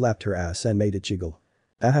as she slapped her ass and made it jiggle.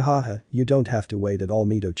 "Ahahaha, you don't have to wait at all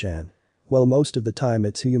Mito-chan. Well most of the time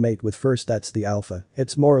it's who you mate with first that's the alpha,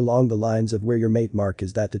 it's more along the lines of where your mate mark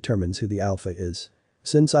is that determines who the alpha is.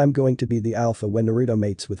 Since I'm going to be the alpha when Naruto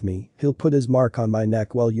mates with me, he'll put his mark on my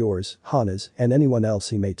neck while yours, Hana's, and anyone else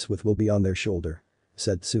he mates with will be on their shoulder,"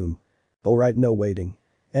 said Tsume. "Alright, no waiting.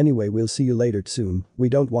 Anyway we'll see you later Tsume, we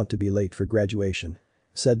don't want to be late for graduation,"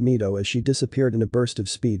 said Mito as she disappeared in a burst of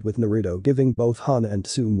speed with Naruto giving both Hana and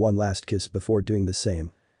Tsume one last kiss before doing the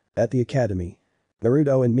same. At the academy.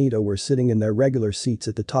 Naruto and Mito were sitting in their regular seats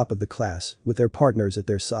at the top of the class, with their partners at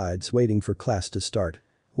their sides waiting for class to start.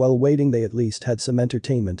 While waiting they at least had some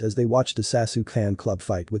entertainment as they watched a Sasuke fan club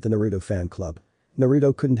fight with the Naruto fan club.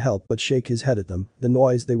 Naruto couldn't help but shake his head at them, the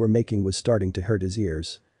noise they were making was starting to hurt his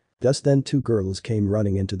ears. Just then two girls came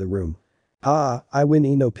running into the room. "Ah, I win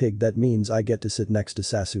Ino pig, that means I get to sit next to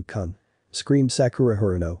Sasuke-kun," screamed Sakura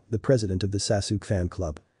Haruno, the president of the Sasuke fan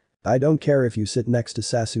club. "I don't care if you sit next to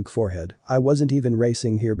Sasuke forehead, I wasn't even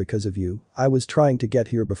racing here because of you, I was trying to get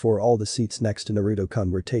here before all the seats next to Naruto-kun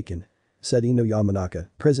were taken," said Ino Yamanaka,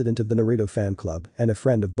 president of the Naruto fan club and a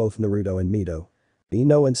friend of both Naruto and Mito.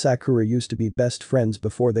 Ino and Sakura used to be best friends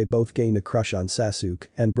before they both gained a crush on Sasuke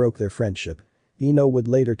and broke their friendship. Ino would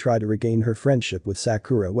later try to regain her friendship with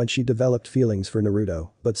Sakura when she developed feelings for Naruto,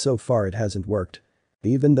 but so far it hasn't worked.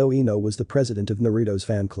 Even though Ino was the president of Naruto's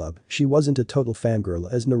fan club, she wasn't a total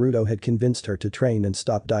fangirl as Naruto had convinced her to train and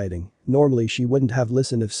stop dieting. Normally she wouldn't have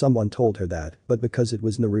listened if someone told her that, but because it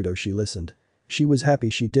was Naruto she listened. She was happy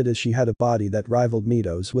she did as she had a body that rivaled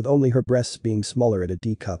Mito's with only her breasts being smaller at a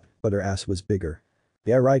D cup, but her ass was bigger.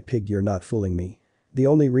 "Yeah right pig, you're not fooling me. The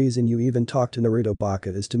only reason you even talk to Naruto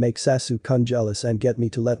Baka is to make Sasuke-kun jealous and get me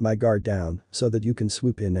to let my guard down so that you can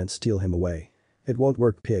swoop in and steal him away. It won't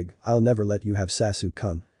work pig, I'll never let you have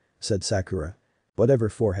Sasuke-kun," said Sakura. "Whatever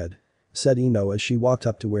forehead," said Ino as she walked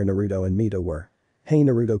up to where Naruto and Mito were. "Hey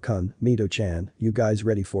Naruto-kun, Mito-chan, you guys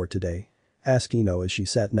ready for today?" asked Ino as she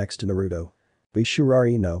sat next to Naruto. "We sure are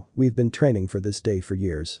Ino, we've been training for this day for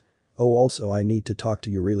years. Oh also I need to talk to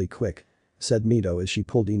you really quick," said Mito as she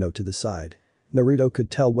pulled Ino to the side. Naruto could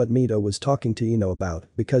tell what Mito was talking to Ino about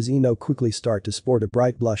because Ino quickly started to sport a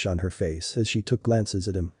bright blush on her face as she took glances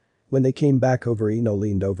at him. When they came back over Ino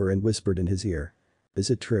leaned over and whispered in his ear. "Is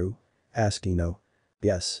it true?" asked Ino.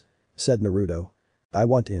 "Yes," said Naruto. "I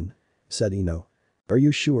want in," said Ino. "Are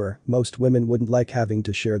you sure? Most women wouldn't like having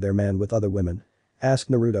to share their man with other women," asked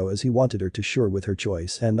Naruto as he wanted her to sure with her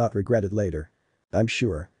choice and not regret it later. "I'm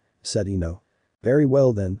sure," said Ino. "Very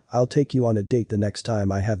well then, I'll take you on a date the next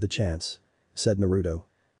time I have the chance," said Naruto.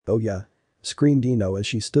 "Oh yeah," screamed Ino as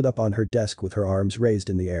she stood up on her desk with her arms raised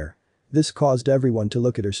in the air. This caused everyone to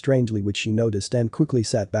look at her strangely, which she noticed and quickly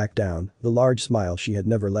sat back down, the large smile she had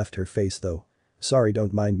never left her face though. "Sorry,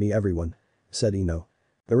 don't mind me everyone," said Ino.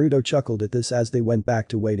 Naruto chuckled at this as they went back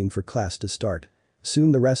to waiting for class to start.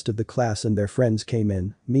 Soon the rest of the class and their friends came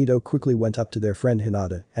in. Mito quickly went up to their friend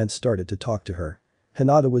Hinata and started to talk to her.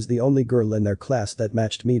 Hinata was the only girl in their class that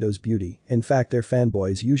matched Mito's beauty, in fact their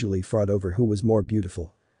fanboys usually fought over who was more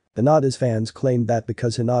beautiful. Hinata's fans claimed that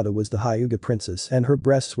because Hinata was the Hyuga princess and her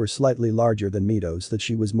breasts were slightly larger than Mito's that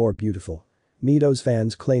she was more beautiful. Mito's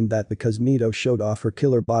fans claimed that because Mito showed off her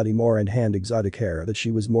killer body more and hand exotic hair that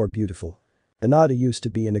she was more beautiful. Hinata used to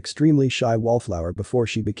be an extremely shy wallflower before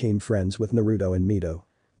she became friends with Naruto and Mito.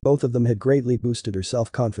 Both of them had greatly boosted her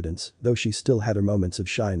self-confidence, though she still had her moments of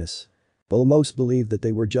shyness. While most believed that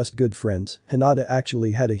they were just good friends, Hinata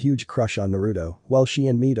actually had a huge crush on Naruto. While she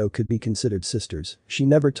and Mito could be considered sisters, she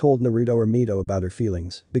never told Naruto or Mito about her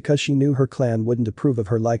feelings because she knew her clan wouldn't approve of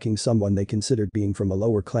her liking someone they considered being from a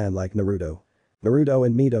lower clan like Naruto. Naruto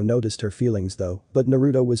and Mito noticed her feelings though, but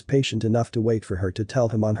Naruto was patient enough to wait for her to tell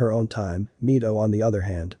him on her own time. Mito on the other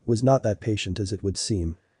hand, was not that patient as it would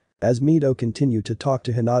seem. As Mito continued to talk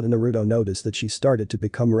to Hinata, Naruto noticed that she started to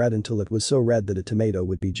become red until it was so red that a tomato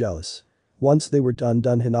would be jealous. Once they were done,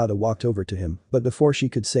 Hinata walked over to him, but before she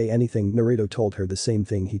could say anything, Naruto told her the same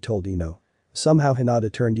thing he told Ino. Somehow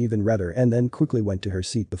Hinata turned even redder and then quickly went to her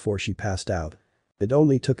seat before she passed out. It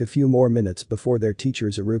only took a few more minutes before their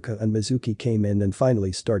teachers Iruka and Mizuki came in and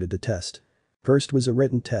finally started the test. First was a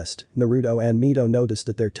written test. Naruto and Mito noticed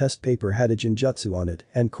that their test paper had a jinjutsu on it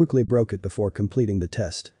and quickly broke it before completing the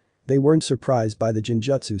test. They weren't surprised by the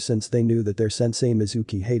jinjutsu since they knew that their sensei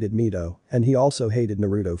Mizuki hated Mito and he also hated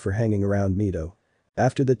Naruto for hanging around Mito.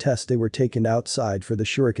 After the test they were taken outside for the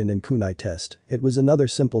shuriken and kunai test. It was another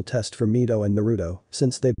simple test for Mito and Naruto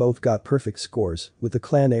since they both got perfect scores, with the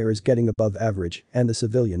clan heirs getting above average and the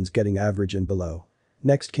civilians getting average and below.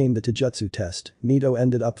 Next came the Taijutsu test. Mito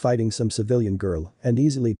ended up fighting some civilian girl and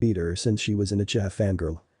easily beat her since she was an Uchiha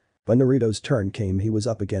fangirl. When Naruto's turn came, he was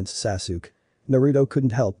up against Sasuke. Naruto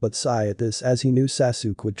couldn't help but sigh at this as he knew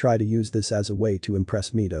Sasuke would try to use this as a way to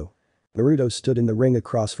impress Mito. Naruto stood in the ring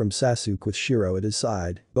across from Sasuke with Shiro at his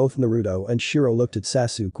side. Both Naruto and Shiro looked at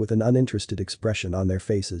Sasuke with an uninterested expression on their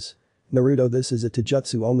faces. Naruto, this is a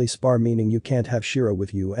Taijutsu only spar, meaning you can't have Shiro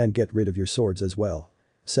with you and get rid of your swords as well,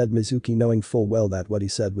 said Mizuki, knowing full well that what he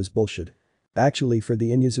said was bullshit. Actually, for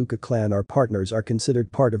the Inuzuka clan, our partners are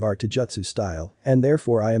considered part of our Taijutsu style and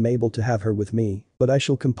therefore I am able to have her with me, but I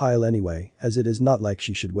shall compile anyway as it is not like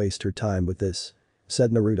she should waste her time with this,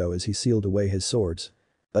 said Naruto as he sealed away his swords.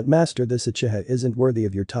 But master, this Uchiha isn't worthy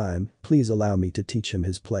of your time, please allow me to teach him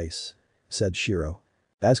his place, said Shiro.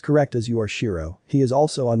 As correct as you are, Shiro, he is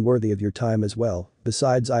also unworthy of your time as well,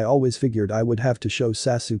 besides I always figured I would have to show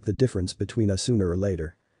Sasuke the difference between us sooner or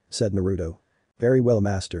later, said Naruto. Very well,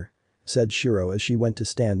 master, said Shiro as she went to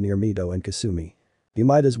stand near Mito and Kasumi. You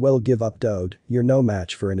might as well give up, dude, you're no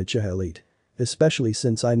match for an Uchiha elite. Especially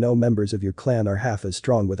since I know members of your clan are half as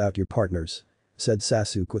strong without your partners, said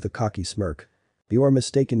Sasuke with a cocky smirk. You are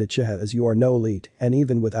mistaken, Uchiha, as you are no elite and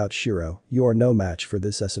even without Shiro, you are no match for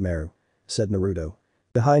this Sesshomaru, said Naruto.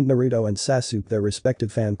 Behind Naruto and Sasuke, their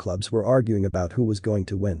respective fan clubs were arguing about who was going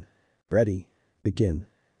to win. Ready? Begin,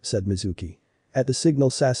 said Mizuki. At the signal,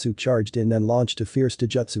 Sasuke charged in and launched a fierce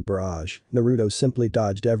Taijutsu barrage. Naruto simply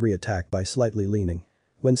dodged every attack by slightly leaning.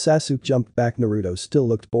 When Sasuke jumped back, Naruto still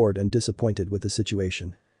looked bored and disappointed with the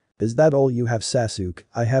situation. Is that all you have, Sasuke?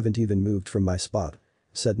 I haven't even moved from my spot,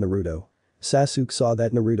 said Naruto. Sasuke saw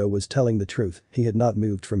that Naruto was telling the truth, he had not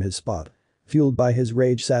moved from his spot. Fueled by his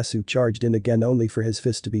rage, Sasuke charged in again only for his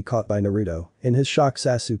fist to be caught by Naruto. In his shock,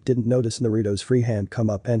 Sasuke didn't notice Naruto's free hand come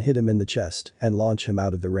up and hit him in the chest and launch him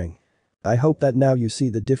out of the ring. I hope that now you see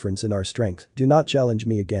the difference in our strength. Do not challenge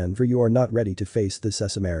me again, for you are not ready to face this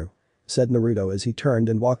Sesshomaru, said Naruto as he turned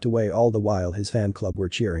and walked away, all the while his fan club were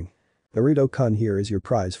cheering. Naruto-kun, here is your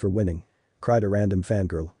prize for winning, cried a random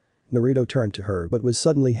fangirl. Naruto turned to her but was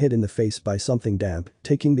suddenly hit in the face by something damp.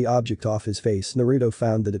 Taking the object off his face, Naruto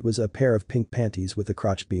found that it was a pair of pink panties with the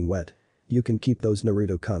crotch being wet. You can keep those,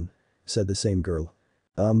 Naruto-kun, said the same girl.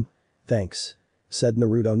 Thanks, said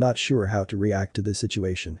Naruto, not sure how to react to this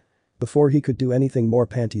situation. Before he could do anything more,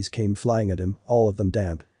 panties came flying at him, all of them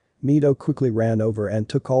damp. Mito quickly ran over and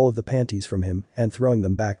took all of the panties from him and throwing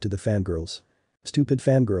them back to the fangirls. Stupid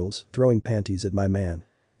fangirls, throwing panties at my man.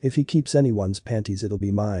 If he keeps anyone's panties, it'll be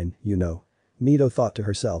mine, you know. Mito thought to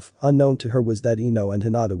herself. Unknown to her was that Ino and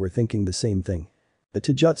Hinata were thinking the same thing. The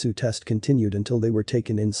Taijutsu test continued until they were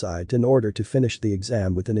taken inside in order to finish the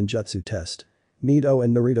exam with a ninjutsu test. Mito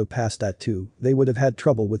and Naruto passed that too. They would have had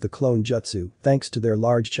trouble with the clone jutsu thanks to their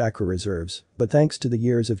large chakra reserves, but thanks to the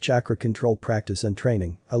years of chakra control practice and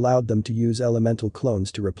training, allowed them to use elemental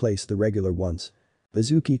clones to replace the regular ones.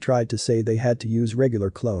 Mizuki tried to say they had to use regular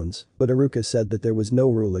clones, but Iruka said that there was no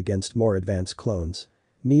rule against more advanced clones.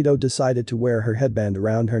 Mito decided to wear her headband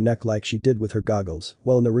around her neck like she did with her goggles,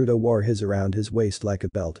 while Naruto wore his around his waist like a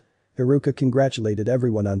belt. Iruka congratulated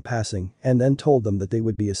everyone on passing and then told them that they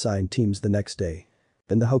would be assigned teams the next day.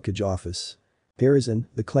 In the Hokage office, Hiruzen,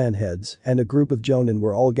 the clan heads, and a group of jonin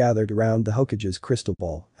were all gathered around the Hokage's crystal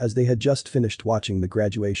ball as they had just finished watching the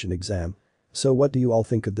graduation exam. So what do you all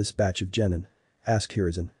think of this batch of genin? Asked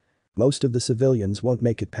Hiruzen. Most of the civilians won't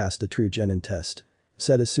make it past the true genin test,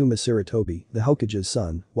 said Asuma Sarutobi, the Hokage's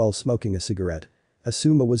son, while smoking a cigarette.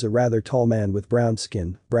 Asuma was a rather tall man with brown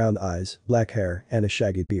skin, brown eyes, black hair, and a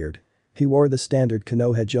shaggy beard. He wore the standard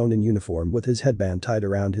Konoha jonin uniform with his headband tied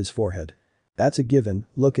around his forehead. That's a given,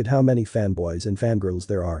 look at how many fanboys and fangirls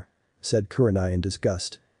there are, said Kurenai in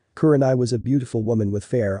disgust. Kurenai was a beautiful woman with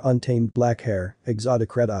fair, untamed black hair,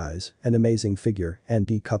 exotic red eyes, an amazing figure, and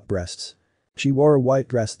D-cup breasts. She wore a white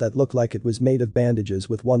dress that looked like it was made of bandages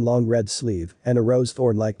with one long red sleeve and a rose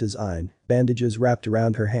thorn-like design, bandages wrapped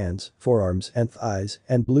around her hands, forearms and thighs,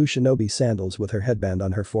 and blue shinobi sandals with her headband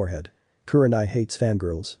on her forehead. Kurenai hates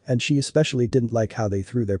fangirls, and she especially didn't like how they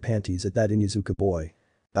threw their panties at that Inuzuka boy.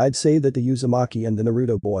 I'd say that the Uzumaki and the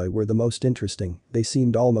Naruto boy were the most interesting, they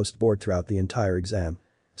seemed almost bored throughout the entire exam.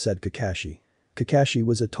 Said Kakashi. Kakashi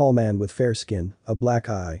was a tall man with fair skin, a black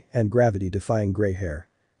eye, and gravity-defying gray hair.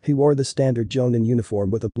 He wore the standard Jonin uniform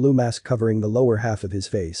with a blue mask covering the lower half of his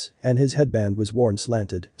face, and his headband was worn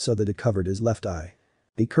slanted so that it covered his left eye.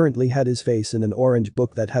 He currently had his face in an orange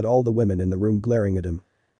book that had all the women in the room glaring at him.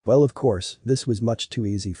 Well, of course, this was much too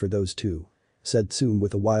easy for those two. Said Tsume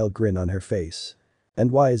with a wild grin on her face. And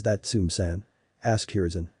why is that, Tsume-san? Asked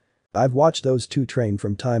Hiruzen. I've watched those two train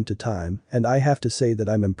from time to time, and I have to say that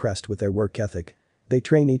I'm impressed with their work ethic. They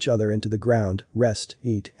train each other into the ground, rest,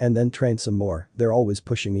 eat, and then train some more, they're always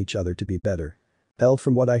pushing each other to be better. Hell,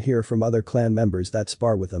 from what I hear from other clan members that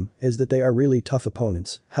spar with them, is that they are really tough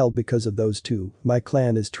opponents. Hell, because of those two, my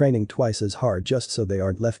clan is training twice as hard just so they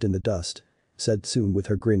aren't left in the dust. Said Tsume with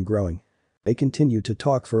her grin growing. They continued to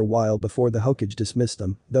talk for a while before the Hokage dismissed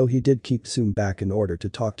them, though he did keep Tsume back in order to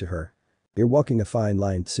talk to her. You're walking a fine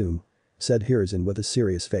line, Tsume. Said Hiruzen with a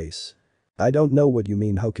serious face. I don't know what you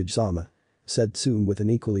mean, Hokage-sama. Said Tsume with an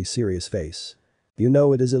equally serious face. You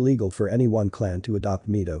know it is illegal for any one clan to adopt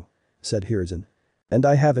Mito. Said Hiruzen. And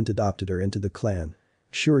I haven't adopted her into the clan.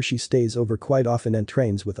 Sure, she stays over quite often and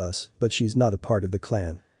trains with us, but she's not a part of the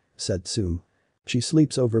clan. Said Tsume. She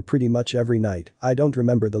sleeps over pretty much every night, I don't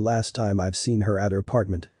remember the last time I've seen her at her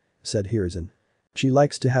apartment. Said Hiruzen. She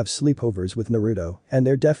likes to have sleepovers with Naruto, and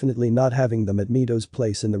they're definitely not having them at Mito's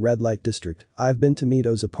place in the red light district. I've been to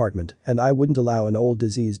Mito's apartment, and I wouldn't allow an old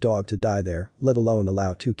diseased dog to die there, let alone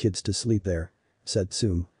allow two kids to sleep there. Said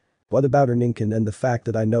Tsume. What about her Ninken and the fact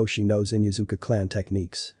that I know she knows Inuzuka clan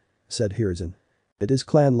techniques? Said Hiruzen. It is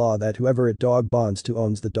clan law that whoever a dog bonds to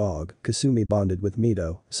owns the dog. Kasumi bonded with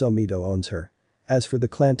Mito, so Mito owns her. As for the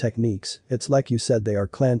clan techniques, it's like you said, they are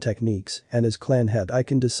clan techniques, and as clan head I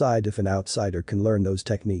can decide if an outsider can learn those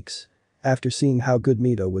techniques. After seeing how good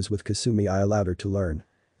Mito was with Kasumi, I allowed her to learn.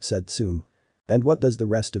 Said Tsume. And what does the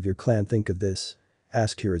rest of your clan think of this?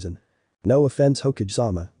 Asked Hiruzen. No offense,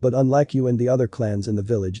 Hokage-sama, but unlike you and the other clans in the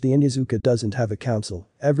village, the Inuzuka doesn't have a council,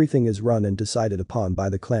 everything is run and decided upon by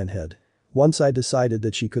the clan head. Once I decided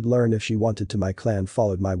that she could learn if she wanted to, my clan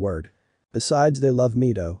followed my word. Besides, they love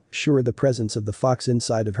Mito, sure, the presence of the fox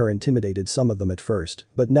inside of her intimidated some of them at first,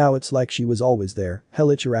 but now it's like she was always there. Hell,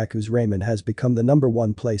 Ichiraku's ramen has become the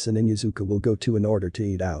 #1 place an Inuzuka will go to in order to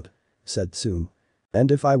eat out. Said Tsume. And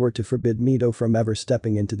if I were to forbid Mito from ever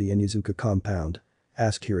stepping into the Inuzuka compound?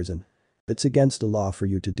 Asked Hiruzen. It's against the law for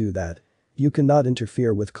you to do that. You cannot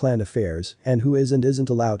interfere with clan affairs, and who is and isn't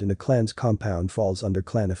allowed in a clan's compound falls under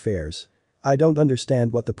clan affairs. I don't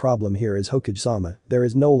understand what the problem here is, Hokage-sama, there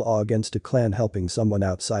is no law against a clan helping someone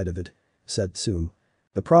outside of it. Said Tsume.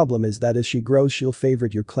 The problem is that as she grows she'll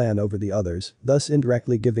favorite your clan over the others, thus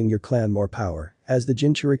indirectly giving your clan more power, as the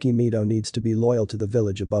Jinchuriki Mito needs to be loyal to the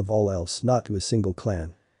village above all else, not to a single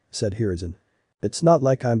clan. Said Hiruzen. It's not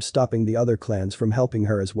like I'm stopping the other clans from helping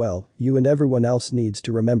her as well, you and everyone else needs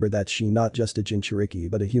to remember that she not just a Jinchuriki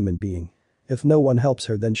but a human being. If no one helps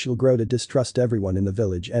her, then she'll grow to distrust everyone in the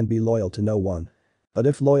village and be loyal to no one. But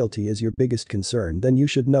if loyalty is your biggest concern, then you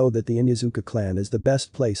should know that the Inuzuka clan is the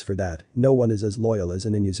best place for that, no one is as loyal as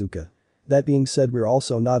an Inuzuka. That being said, we're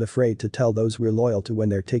also not afraid to tell those we're loyal to when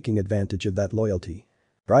they're taking advantage of that loyalty.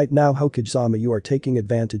 Right now, Hokage-sama, you are taking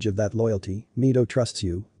advantage of that loyalty. Mito trusts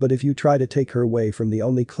you, but if you try to take her away from the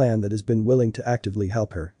only clan that has been willing to actively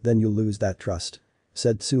help her, then you'll lose that trust.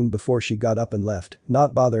 Said Tsume before she got up and left,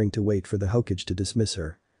 not bothering to wait for the Hokage to dismiss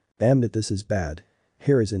her. Damn it, this is bad.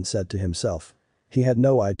 Hiruzen said to himself. He had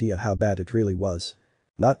no idea how bad it really was.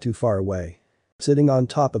 Not too far away. Sitting on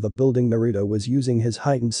top of a building, Naruto was using his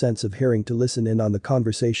heightened sense of hearing to listen in on the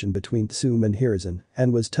conversation between Tsume and Hiruzen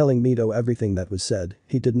and was telling Mito everything that was said,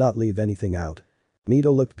 he did not leave anything out.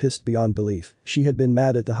 Mito looked pissed beyond belief, she had been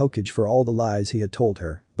mad at the Hokage for all the lies he had told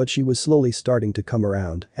her, but she was slowly starting to come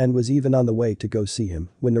around and was even on the way to go see him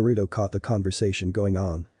when Naruto caught the conversation going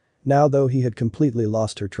on. Now though he had completely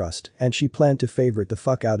lost her trust and she planned to favorite the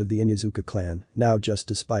fuck out of the Inuzuka clan, now just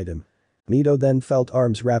to spite him. Mito then felt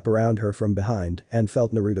arms wrap around her from behind and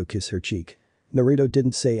felt Naruto kiss her cheek. Naruto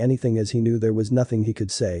didn't say anything as he knew there was nothing he could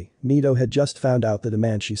say. Mito had just found out that a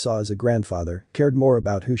man she saw as a grandfather cared more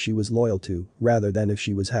about who she was loyal to rather than if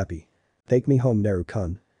she was happy. Take me home,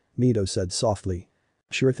 Naru-kun. Mito said softly.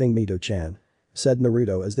 Sure thing, Mito-chan. Said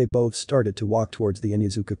Naruto as they both started to walk towards the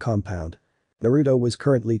Inuzuka compound. Naruto was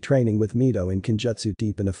currently training with Mito in Kenjutsu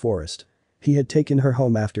deep in a forest. He had taken her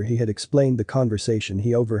home after he had explained the conversation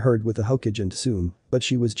he overheard with the Hokage and Tsume, but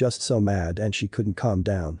she was just so mad and she couldn't calm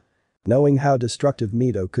down. Knowing how destructive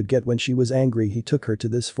Mito could get when she was angry, he took her to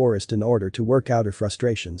this forest in order to work out her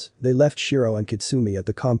frustrations. They left Shiro and Kitsumi at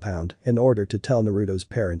the compound in order to tell Naruto's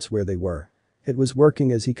parents where they were. It was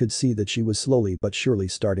working as he could see that she was slowly but surely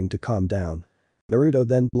starting to calm down. Naruto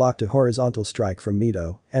then blocked a horizontal strike from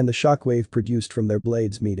Mito, and the shockwave produced from their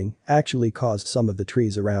blades meeting actually caused some of the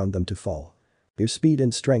trees around them to fall. Your speed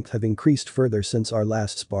and strength have increased further since our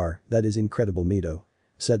last spar, that is incredible, Mito,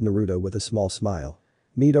 said Naruto with a small smile.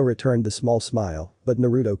 Mito returned the small smile, but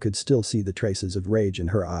Naruto could still see the traces of rage in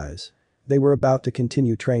her eyes. They were about to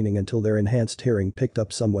continue training until their enhanced hearing picked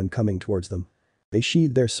up someone coming towards them. They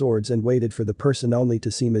sheathed their swords and waited for the person only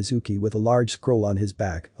to see Mizuki with a large scroll on his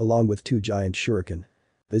back, along with 2 giant shuriken.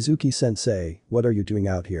 "Mizuki-sensei, what are you doing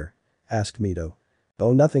out here?" asked Mito.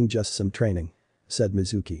 "Oh, nothing, just some training," said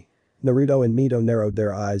Mizuki. Naruto and Mito narrowed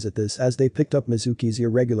their eyes at this as they picked up Mizuki's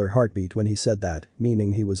irregular heartbeat when he said that,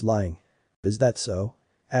 meaning he was lying. "Is that so?"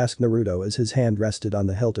 asked Naruto as his hand rested on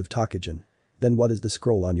the hilt of Tokujin. "Then what is the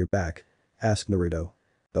scroll on your back?" asked Naruto.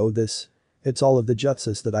 "Oh, this? It's all of the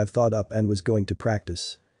jutsus that I've thought up and was going to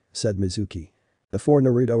practice," said Mizuki. Before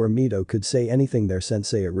Naruto or Mito could say anything, their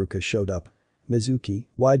sensei Iruka showed up. "Mizuki,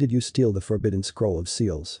 why did you steal the forbidden scroll of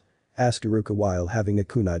seals?" asked Iruka while having a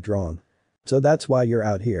kunai drawn. "So that's why you're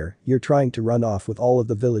out here, you're trying to run off with all of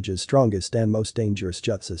the village's strongest and most dangerous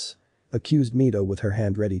jutsus," accused Mito with her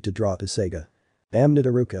hand ready to draw to Seiga. "Damn it,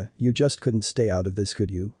 Iruka, you just couldn't stay out of this, could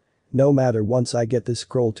you? No matter, once I get this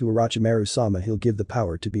scroll to Orochimaru-sama, he'll give the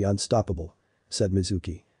power to be unstoppable," said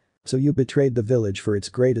Mizuki. "So you betrayed the village for its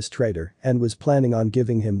greatest traitor and was planning on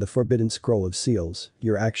giving him the forbidden scroll of seals.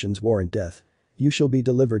 Your actions warrant death. You shall be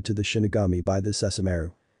delivered to the Shinigami by this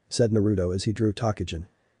Sesshomaru," said Naruto as he drew Tokujin.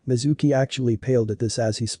 Mizuki actually paled at this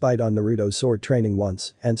as he spied on Naruto's sword training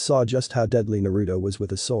once and saw just how deadly Naruto was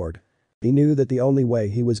with a sword. He knew that the only way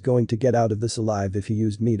he was going to get out of this alive if he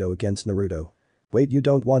used Mito against Naruto. "Wait, you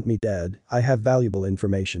don't want me dead? I have valuable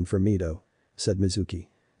information for Mito," said Mizuki.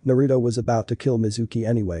 Naruto was about to kill Mizuki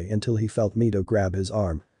anyway until he felt Mito grab his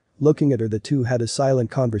arm. Looking at her, the two had a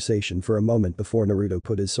silent conversation for a moment before Naruto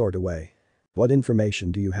put his sword away. "What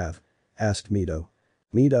information do you have?" asked Mito.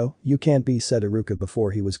 "Mito, you can't be," said Iruka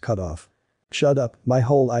before he was cut off. "Shut up, my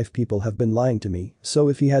whole life people have been lying to me, so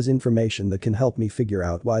if he has information that can help me figure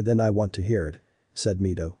out why, then I want to hear it," said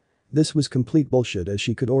Mito. This was complete bullshit as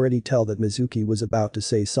she could already tell that Mizuki was about to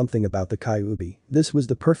say something about the Kyuubi. This was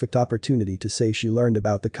the perfect opportunity to say she learned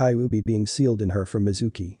about the Kyuubi being sealed in her from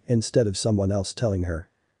Mizuki instead of someone else telling her.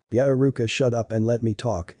 "Yeah, Iruka, shut up and let me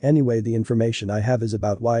talk. Anyway, the information I have is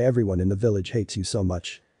about why everyone in the village hates you so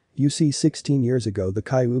much. You see, 16 years ago the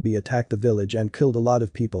Kyuubi attacked the village and killed a lot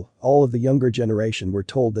of people. All of the younger generation were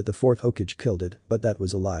told that the 4th Hokage killed it, but that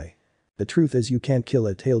was a lie. The truth is you can't kill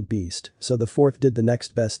a tailed beast, so the 4th did the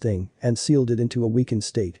next best thing and sealed it into a weakened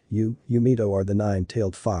state. You Mito, are the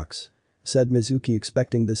 9-tailed fox," said Mizuki.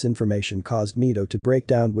 Expecting this information caused Mito to break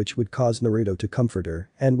down, which would cause Naruto to comfort her,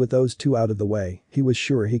 and with those two out of the way, he was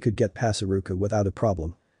sure he could get past Iruka without a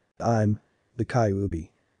problem. "I'm the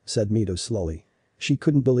Kyuubi," said Mito slowly. She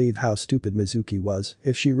couldn't believe how stupid Mizuki was.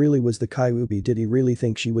 If she really was the Kyuubi, did he really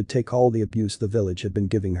think she would take all the abuse the village had been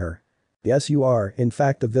giving her? "Yes, you are. In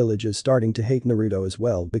fact, the village is starting to hate Naruto as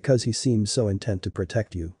well because he seems so intent to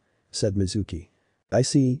protect you," said Mizuki. "I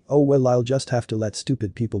see. Oh well, I'll just have to let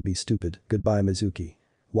stupid people be stupid. Goodbye, Mizuki,"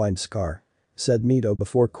 whined Scar, said Mito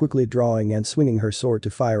before quickly drawing and swinging her sword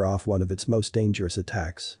to fire off one of its most dangerous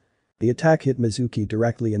attacks. The attack hit Mizuki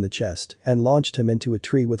directly in the chest and launched him into a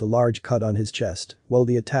tree with a large cut on his chest. While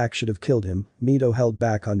the attack should have killed him, Mito held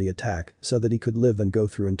back on the attack so that he could live and go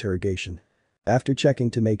through interrogation. After checking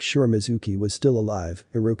to make sure Mizuki was still alive,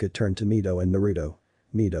 Iruka turned to Mito and Naruto.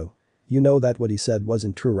 "Mito, you know that what he said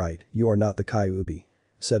wasn't true, right? You are not the Kyuubi,"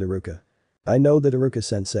 said Iruka. "I know that,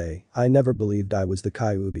 Iruka-sensei. I never believed I was the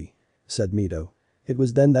Kyuubi," said Mito. It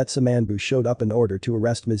was then that Samanbu showed up in order to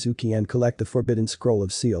arrest Mizuki and collect the forbidden scroll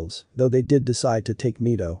of seals, though they did decide to take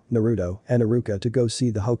Mito, Naruto, and Iruka to go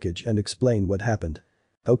see the Hokage and explain what happened.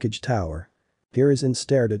 Hokage Tower. Hiruzen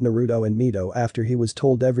stared at Naruto and Mito after he was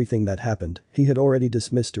told everything that happened. He had already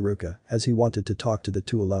dismissed Iruka as he wanted to talk to the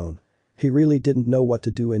two alone. He really didn't know what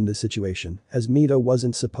to do in this situation, as Mito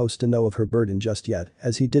wasn't supposed to know of her burden just yet,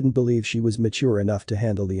 as he didn't believe she was mature enough to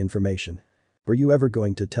handle the information. "Were you ever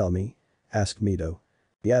going to tell me?" asked Mito.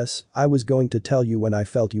 "Yes, I was going to tell you when I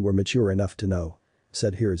felt you were mature enough to know,"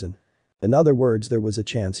 said Hiruzen. "In other words, there was a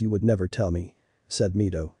chance you would never tell me," said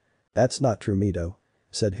Mito. "That's not true, Mito,"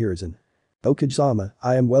 said Hiruzen. Okajama,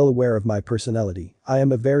 I am well aware of my personality. I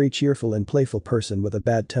am a very cheerful and playful person with a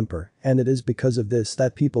bad temper, and it is because of this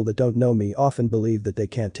that people that don't know me often believe that they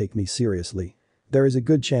can't take me seriously. There is a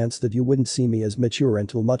good chance that you wouldn't see me as mature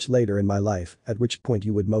until much later in my life, at which point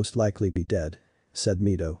you would most likely be dead," said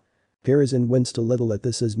Mito. Hiruzen winced a little at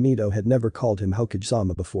this as Mito had never called him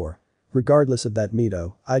Hokage-sama before. "Regardless of that,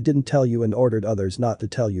 Mito, I didn't tell you and ordered others not to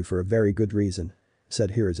tell you for a very good reason,"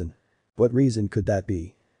 said Hiruzen. "What reason could that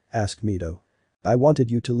be?" asked Mito. "I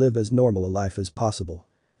wanted you to live as normal a life as possible,"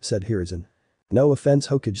 said Hiruzen. "No offense,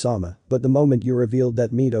 Hokage-sama, but the moment you revealed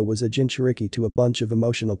that Mito was a Jinchuriki to a bunch of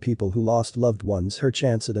emotional people who lost loved ones, her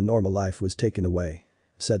chance at a normal life was taken away,"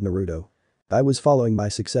 said Naruto. "I was following my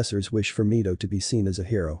successor's wish for Mito to be seen as a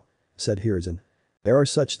hero," said Hiruzen. "There are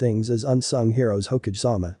such things as unsung heroes,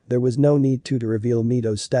 Hokage-sama. There was no need to reveal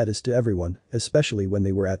Mito's status to everyone, especially when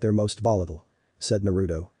they were at their most volatile," said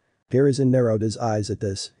Naruto. Hiruzen narrowed his eyes at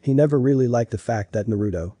this. He never really liked the fact that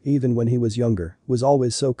Naruto, even when he was younger, was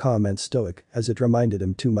always so calm and stoic, as it reminded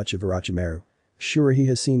him too much of Orochimaru. Sure, he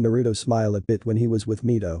has seen Naruto smile a bit when he was with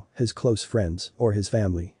Mito, his close friends, or his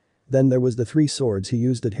family. Then there was the 3 swords he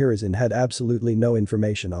used that Hiruzen had absolutely no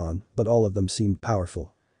information on, but all of them seemed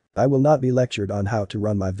powerful. "I will not be lectured on how to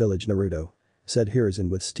run my village, Naruto," said Hiruzen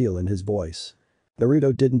with steel in his voice.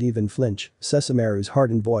 Naruto didn't even flinch. Sessamaru's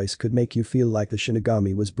hardened voice could make you feel like the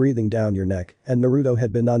Shinigami was breathing down your neck, and Naruto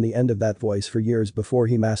had been on the end of that voice for years before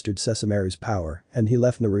he mastered Sessamaru's power, and he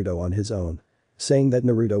left Naruto on his own. Saying that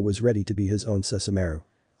Naruto was ready to be his own Sessamaru.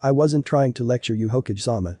 "I wasn't trying to lecture you,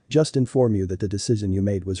 Hokage-sama, just inform you that the decision you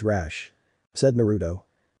made was rash," said Naruto.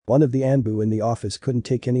 One of the Anbu in the office couldn't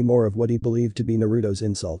take any more of what he believed to be Naruto's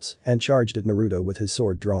insults and charged at Naruto with his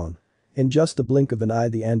sword drawn. In just the blink of an eye,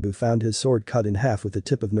 the Anbu found his sword cut in half with the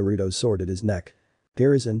tip of Naruto's sword at his neck.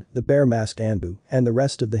 Hiruzen, the bare-masked Anbu, and the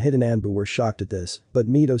rest of the hidden Anbu were shocked at this, but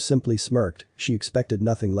Mito simply smirked. She expected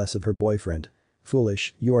nothing less of her boyfriend.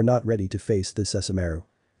 "Foolish, you are not ready to face this Sessamaru,"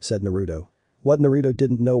 said Naruto. What Naruto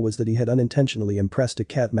didn't know was that he had unintentionally impressed a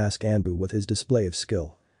cat-masked Anbu with his display of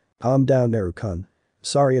skill. "Calm down, Naru-kun.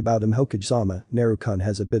 Sorry about him, Hokage-sama, Naru-kun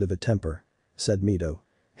has a bit of a temper," said Mito.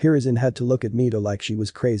 Hiruzen had to look at Mito like she was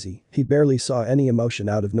crazy. He barely saw any emotion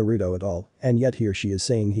out of Naruto at all, and yet here she is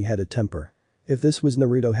saying he had a temper. If this was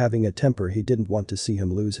Naruto having a temper, he didn't want to see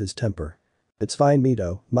him lose his temper. "It's fine,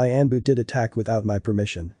 Mito, my Anbu did attack without my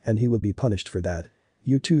permission, and he will be punished for that.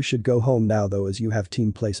 You two should go home now though, as you have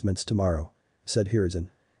team placements tomorrow," said Hiruzen.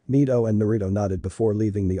 Mito and Naruto nodded before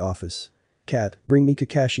leaving the office. "Cat, bring me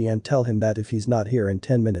Kakashi and tell him that if he's not here in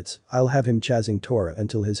 10 minutes, I'll have him chasing Tora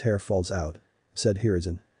until his hair falls out," said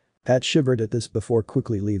Hiruzen. Pat shivered at this before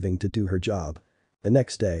quickly leaving to do her job. The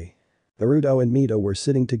next day. Naruto and Mito were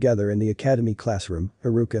sitting together in the academy classroom.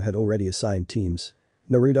 Iruka had already assigned teams.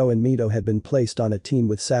 Naruto and Mito had been placed on a team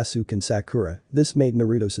with Sasuke and Sakura. This made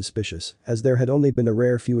Naruto suspicious, as there had only been a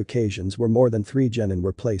rare few occasions where more than 3 genin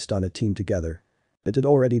were placed on a team together. It had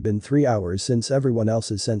already been 3 hours since everyone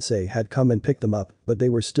else's sensei had come and picked them up, but they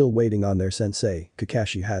were still waiting on their sensei,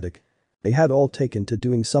 Kakashi Haddock. They had all taken to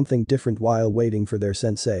doing something different while waiting for their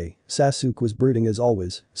sensei. Sasuke was brooding as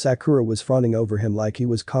always, Sakura was fawning over him like he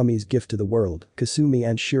was Kami's gift to the world, Kasumi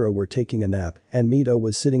and Shiro were taking a nap, and Mito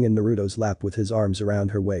was sitting in Naruto's lap with his arms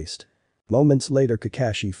around her waist. Moments later,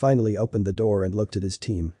 Kakashi finally opened the door and looked at his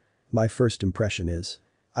team. "My first impression is,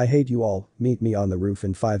 I hate you all, meet me on the roof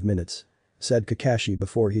in 5 minutes," said Kakashi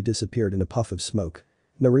before he disappeared in a puff of smoke.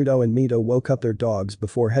 Naruto and Mito woke up their dogs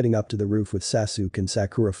before heading up to the roof with Sasuke and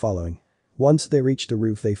Sakura following. Once they reached the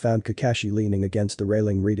roof, they found Kakashi leaning against the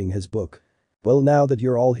railing reading his book. "Well, now that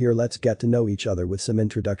you're all here, let's get to know each other with some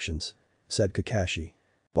introductions," said Kakashi.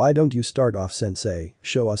 "Why don't you start off, sensei,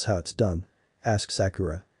 show us how it's done," asked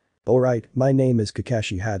Sakura. "Alright, my name is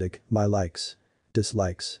Kakashi Haddock, my likes.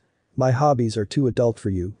 Dislikes. My hobbies are too adult for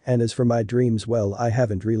you, and as for my dreams, well, I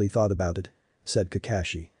haven't really thought about it," said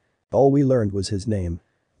Kakashi. All we learned was his name,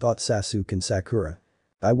 thought Sasuke and Sakura.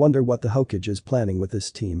 I wonder what the Hokage is planning with this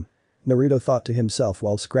team. Naruto thought to himself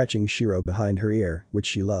while scratching Shiro behind her ear, which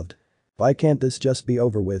she loved. Why can't this just be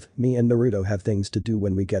over with, me and Naruto have things to do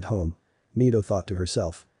when we get home. Mito thought to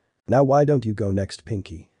herself. Now why don't you go next,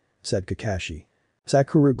 Pinky? Said Kakashi.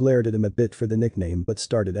 Sakura glared at him a bit for the nickname but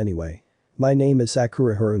started anyway. My name is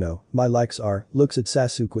Sakura Haruno, my likes are, looks at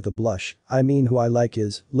Sasuke with a blush, I mean who I like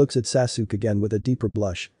is, looks at Sasuke again with a deeper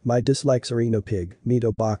blush, my dislikes are Ino Pig,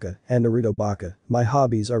 Mito Baka, and Naruto Baka, my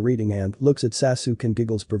hobbies are reading and, looks at Sasuke and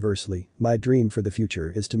giggles perversely, my dream for the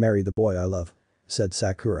future is to marry the boy I love. Said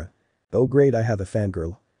Sakura. Oh great, I have a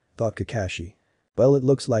fangirl. Thought Kakashi. Well, it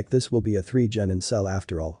looks like this will be a 3-gen incel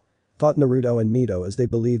after all. Thought Naruto and Mito as they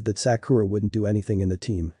believed that Sakura wouldn't do anything in the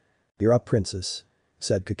team. You're up, princess.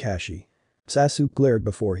 Said Kakashi. Sasuke glared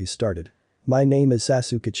before he started. My name is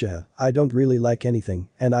Sasuke Uchiha, I don't really like anything,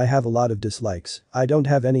 and I have a lot of dislikes, I don't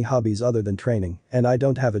have any hobbies other than training, and I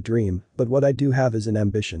don't have a dream, but what I do have is an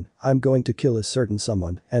ambition, I'm going to kill a certain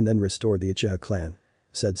someone and then restore the Uchiha clan.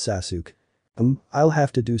 Said Sasuke. I'll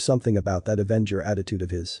have to do something about that Avenger attitude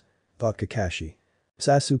of his. Thought Kakashi.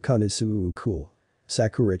 Sasuke-kun is so cool.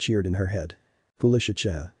 Sakura cheered in her head. Foolish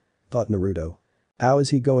Uchiha. Thought Naruto. How is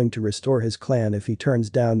he going to restore his clan if he turns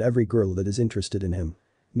down every girl that is interested in him?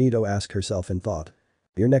 Mito asked herself in thought.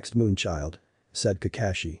 Your next moonchild. Said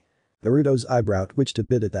Kakashi. Naruto's eyebrow twitched a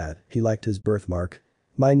bit at that, he liked his birthmark.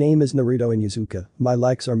 My name is Naruto Inuzuka, my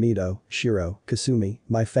likes are Mito, Shiro, Kasumi,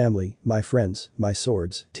 my family, my friends, my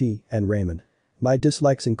swords, tea, and ramen. My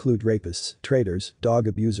dislikes include rapists, traitors, dog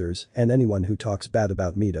abusers, and anyone who talks bad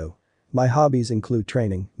about Mito. My hobbies include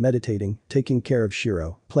training, meditating, taking care of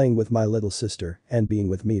Shiro, playing with my little sister, and being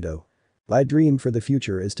with Mito. My dream for the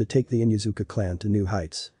future is to take the Inuzuka clan to new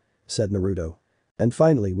heights. Said Naruto. And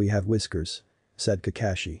finally we have Whiskers. Said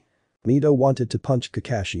Kakashi. Mito wanted to punch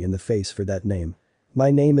Kakashi in the face for that name. My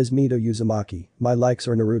name is Mito Uzumaki, my likes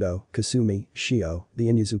are Naruto, Kasumi, Shio, the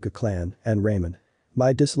Inuzuka clan, and ramen.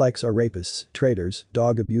 My dislikes are rapists, traitors,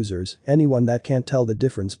 dog abusers, anyone that can't tell the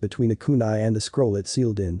difference between a kunai and the scroll it's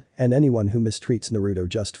sealed in, and anyone who mistreats Naruto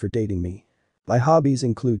just for dating me. My hobbies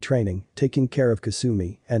include training, taking care of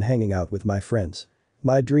Kasumi, and hanging out with my friends.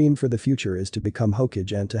 My dream for the future is to become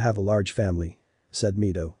Hokage and to have a large family. Said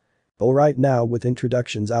Mito. Alright, now with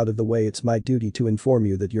introductions out of the way, it's my duty to inform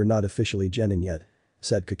you that you're not officially Genin yet.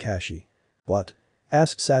 Said Kakashi. What?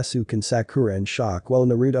 Asked Sasuke and Sakura in shock while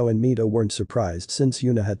Naruto and Mito weren't surprised since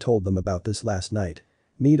Yuna had told them about this last night.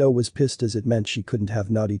 Mito was pissed as it meant she couldn't have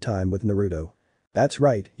naughty time with Naruto. That's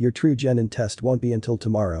right, your true Genin test won't be until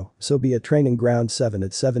tomorrow, so be at training ground 7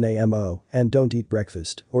 at 7 am and don't eat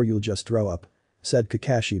breakfast or you'll just throw up. Said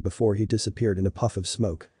Kakashi before he disappeared in a puff of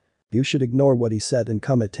smoke. You should ignore what he said and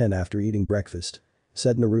come at 10 after eating breakfast.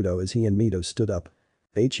 Said Naruto as he and Mito stood up.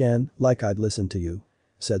 Chan, like I'd listen to you.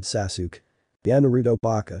 Said Sasuke. Yeah, Naruto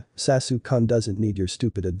baka, Sasuke-kun doesn't need your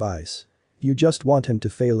stupid advice. You just want him to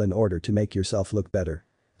fail in order to make yourself look better.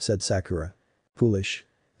 Said Sakura. Foolish.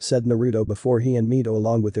 Said Naruto before he and Mito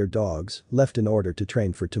along with their dogs left in order to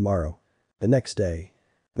train for tomorrow. The next day.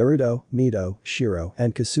 Naruto, Mito, Shiro,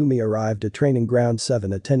 and Kasumi arrived at training ground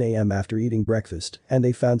 7 at 10 am after eating breakfast and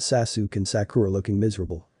they found Sasuke and Sakura looking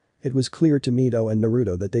miserable. It was clear to Mito and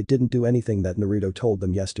Naruto that they didn't do anything that Naruto told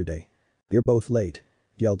them yesterday. You're both late.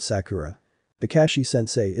 Yelled Sakura.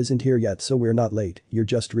 Kakashi-sensei isn't here yet so we're not late, you're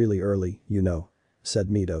just really early, you know. Said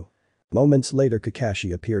Mito. Moments later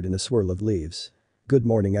Kakashi appeared in a swirl of leaves. Good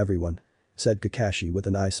morning everyone. Said Kakashi with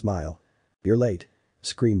an eye smile. You're late.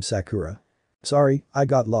 Screamed Sakura. Sorry, I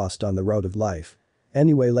got lost on the road of life.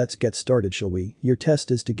 Anyway, let's get started, shall we? Your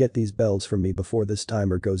test is to get these bells from me before this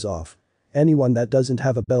timer goes off. Anyone that doesn't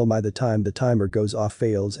have a bell by the time the timer goes off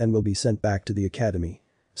fails and will be sent back to the academy.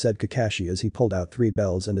 Said Kakashi as he pulled out 3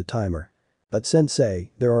 bells and a timer. But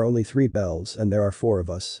sensei, there are only 3 bells and there are 4 of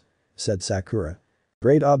us. Said Sakura.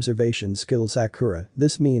 Great observation skill, Sakura,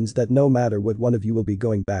 this means that no matter what one of you will be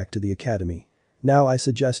going back to the academy. Now I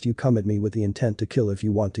suggest you come at me with the intent to kill if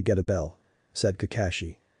you want to get a bell. Said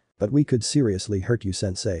Kakashi. But we could seriously hurt you,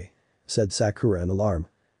 sensei. Said Sakura in alarm.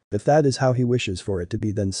 If that is how he wishes for it to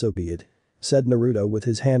be then so be it. Said Naruto with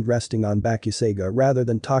his hand resting on Bakuseiga rather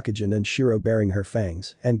than Takajin and Shiro baring her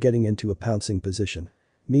fangs and getting into a pouncing position.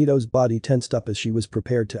 Mito's body tensed up as she was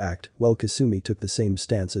prepared to act while Kasumi took the same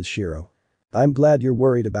stance as Shiro. I'm glad you're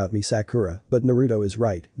worried about me, Sakura, but Naruto is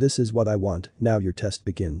right, this is what I want, now your test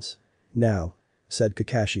begins. Now. Said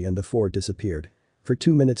Kakashi and the 4 disappeared. For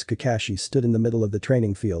 2 minutes Kakashi stood in the middle of the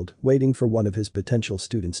training field waiting for one of his potential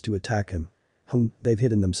students to attack him. They've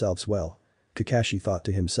hidden themselves well. Kakashi thought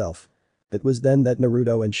to himself. It was then that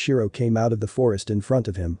Naruto and Shiro came out of the forest in front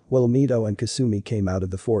of him while Mito and Kasumi came out of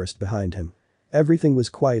the forest behind him. Everything was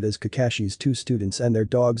quiet as Kakashi's 2 students and their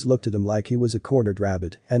dogs looked at him like he was a cornered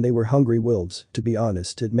rabbit and they were hungry wolves, to be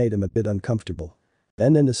honest it made him a bit uncomfortable.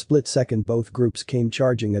 Then in a split second both groups came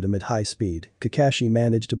charging at him at high speed. Kakashi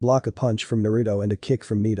managed to block a punch from Naruto and a kick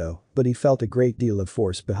from Mito, but he felt a great deal of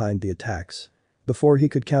force behind the attacks. Before he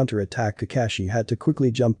could counter-attack, Kakashi had to quickly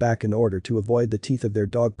jump back in order to avoid the teeth of their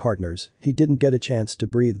dog partners. He didn't get a chance to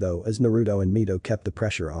breathe though as Naruto and Mito kept the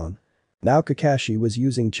pressure on. Now Kakashi was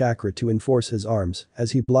using chakra to enforce his arms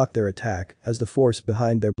as he blocked their attack as the force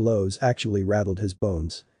behind their blows actually rattled his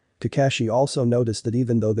bones. Kakashi also noticed that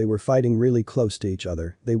even though they were fighting really close to each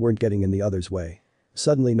other, they weren't getting in the other's way.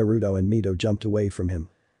 Suddenly Naruto and Mito jumped away from him.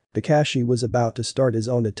 Kakashi was about to start his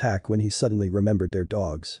own attack when he suddenly remembered their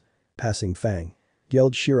dogs. Passing Fang.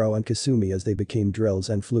 yelled Shiro and Kasumi as they became drills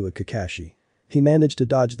and flew at Kakashi. He managed to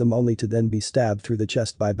dodge them only to then be stabbed through the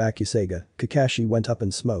chest by Bakuseiga. Kakashi went up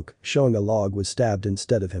in smoke, showing a log was stabbed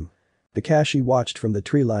instead of him. Kakashi watched from the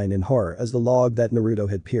tree line in horror as the log that Naruto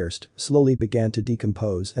had pierced slowly began to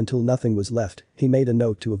decompose until nothing was left. He made a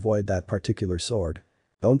note to avoid that particular sword.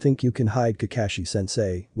 "Don't think you can hide,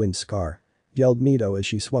 Kakashi-sensei," winced Scar. Yelled Mito as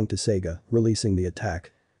she swung to Seiga, releasing the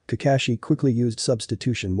attack. Kakashi quickly used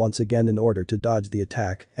substitution once again in order to dodge the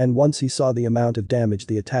attack, and once he saw the amount of damage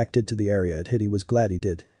the attack did to the area it hit, he was glad he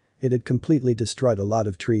did. It had completely destroyed a lot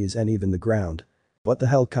of trees and even the ground. What the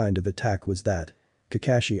hell kind of attack was that?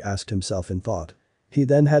 Kakashi asked himself in thought. He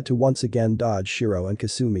then had to once again dodge Shiro and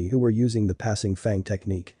Kasumi, who were using the passing fang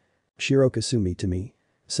technique. "Shiro, Kasumi, to me,"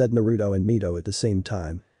 said Naruto and Mito at the same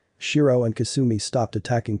time. Shiro and Kasumi stopped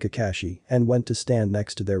attacking Kakashi and went to stand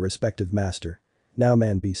next to their respective master. "Now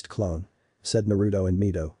man-beast clone," said Naruto and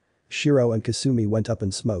Mito. Shiro and Kasumi went up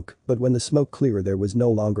in smoke, but when the smoke cleared there was no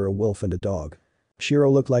longer a wolf and a dog.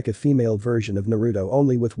 Shiro looked like a female version of Naruto,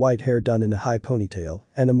 only with white hair done in a high ponytail,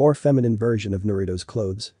 and a more feminine version of Naruto's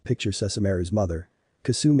clothes, picture Sessamaru's mother.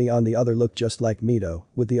 Kasumi on the other looked just like Mito,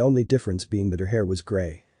 with the only difference being that her hair was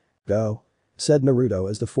gray. "Go," said Naruto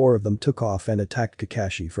as the four of them took off and attacked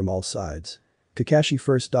Kakashi from all sides. Kakashi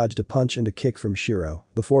first dodged a punch and a kick from Shiro,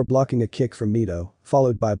 before blocking a kick from Mito,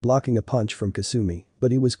 followed by blocking a punch from Kasumi,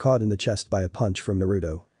 but he was caught in the chest by a punch from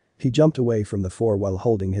Naruto. He jumped away from the four while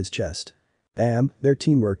holding his chest. Damn, their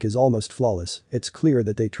teamwork is almost flawless, it's clear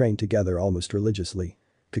that they train together almost religiously.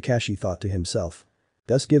 Kakashi thought to himself.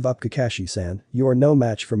 "Just give up, Kakashi-san, you are no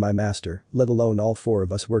match for my master, let alone all four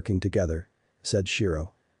of us working together," said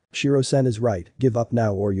Shiro. "Shiro-san is right, give up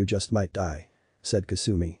now or you just might die," said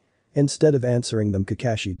Kasumi. Instead of answering them,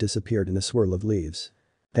 Kakashi disappeared in a swirl of leaves.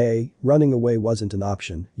 "Hey, running away wasn't an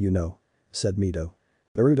option, you know," said Mito.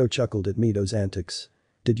 Naruto chuckled at Mito's antics.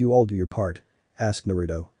 "Did you all do your part?" asked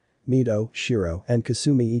Naruto. Mito, Shiro, and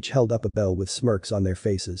Kasumi each held up a bell with smirks on their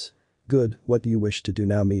faces. "Good, what do you wish to do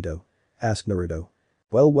now, Mito?" asked Naruto.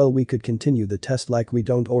 Well, we could continue the test like we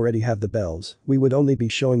don't already have the bells, we would only be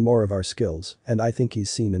showing more of our skills, and I think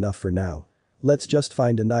he's seen enough for now. Let's just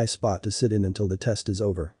find a nice spot to sit in until the test is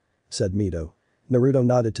over," said Mito. Naruto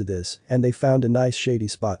nodded to this, and they found a nice shady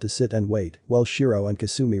spot to sit and wait while Shiro and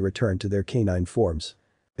Kasumi returned to their canine forms.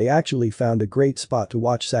 They actually found a great spot to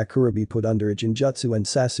watch Sakura be put under a Jinjutsu and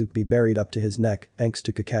Sasuke be buried up to his neck thanks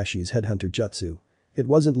to Kakashi's headhunter jutsu. It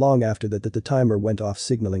wasn't long after that the timer went off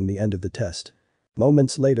signaling the end of the test.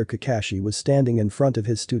 Moments later, Kakashi was standing in front of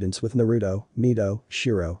his students with Naruto, Mito,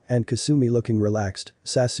 Shiro, and Kasumi looking relaxed.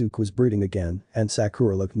 Sasuke was brooding again, and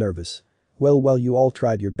Sakura looked nervous. Well, you all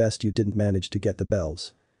tried your best, you didn't manage to get the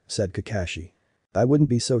bells," said Kakashi. "I wouldn't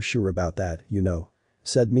be so sure about that, you know,"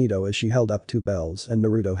 said Mito as she held up 2 bells and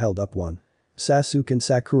Naruto held up 1. Sasuke and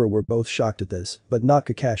Sakura were both shocked at this, but not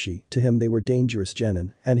Kakashi. To him they were dangerous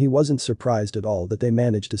genin, and he wasn't surprised at all that they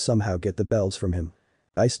managed to somehow get the bells from him.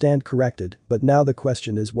 "I stand corrected, but now the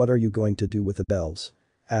question is, what are you going to do with the bells?"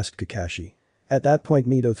 asked Kakashi. At that point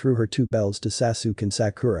Mito threw her 2 bells to Sasuke and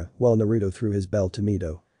Sakura, while Naruto threw his bell to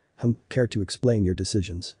Mito. Care to explain your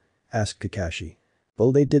decisions?" asked Kakashi.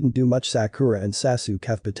 "Well, they didn't do much. Sakura and Sasuke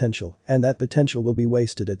have potential, and that potential will be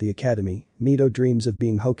wasted at the academy. Mito dreams of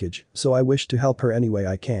being Hokage, so I wish to help her any way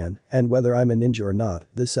I can, and whether I'm a ninja or not,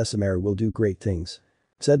 this Sessamaru will do great things,"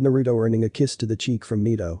 said Naruto, earning a kiss to the cheek from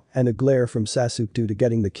Mito and a glare from Sasuke due to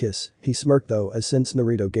getting the kiss. He smirked though, as since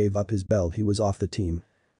Naruto gave up his bell he was off the team.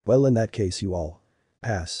 "Well, in that case you all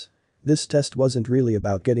pass." This test wasn't really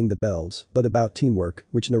about getting the bells, but about teamwork,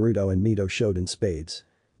 which Naruto and Mito showed in spades.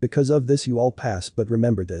 Because of this you all pass, but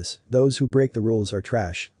remember this, those who break the rules are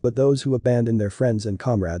trash, but those who abandon their friends and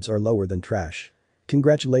comrades are lower than trash.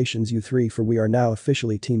 Congratulations you 3, for we are now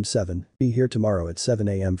officially Team 7, be here tomorrow at 7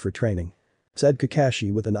 AM for training," said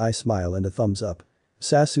Kakashi with an eye smile and a thumbs up.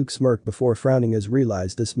 Sasuke smirked before frowning as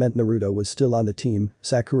realized this meant Naruto was still on the team.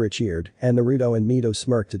 Sakura cheered, and Naruto and Mito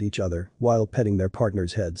smirked at each other while petting their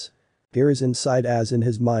partners' heads. Here is inside, as in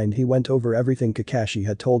his mind he went over everything Kakashi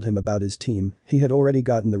had told him about his team. He had already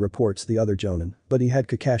gotten the reports the other jonin, but he had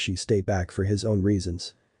Kakashi stay back for his own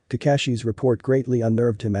reasons. Kakashi's report greatly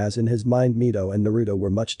unnerved him, as in his mind Mito and Naruto were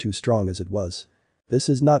much too strong as it was. "This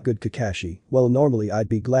is not good, Kakashi. Well, normally I'd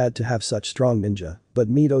be glad to have such strong ninja,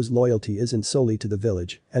 but Mito's loyalty isn't solely to the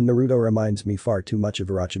village, and Naruto reminds me far too much of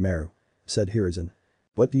Orochimaru," said Hiruzen.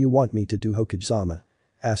 "What do you want me to do, Hokage-sama?"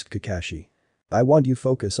 asked Kakashi. "I want you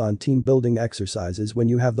focus on team building exercises when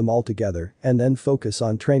you have them all together, and then focus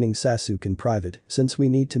on training Sasuke in private, since we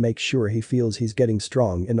need to make sure he feels he's getting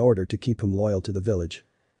strong in order to keep him loyal to the village."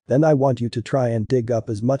 Then I want you to try and dig up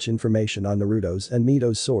as much information on Naruto's and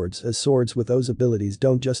Mito's swords, as swords with those abilities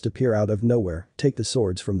don't just appear out of nowhere, take the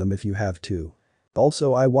swords from them if you have to.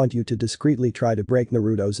 Also I want you to discreetly try to break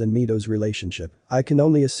Naruto's and Mito's relationship. I can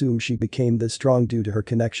only assume she became this strong due to her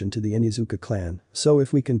connection to the Inuzuka clan, so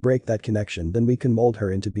if we can break that connection then we can mold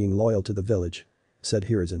her into being loyal to the village," said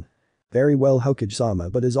Hiruzen. "Very well Hokage-sama,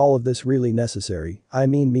 but is all of this really necessary? I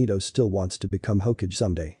mean Mito still wants to become Hokage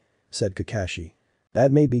someday," said Kakashi.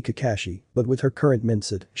 "That may be Kakashi, but with her current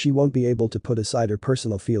mindset, she won't be able to put aside her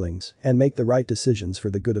personal feelings and make the right decisions for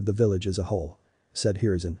the good of the village as a whole," said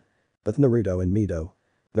Hiruzen. But Naruto and Mito.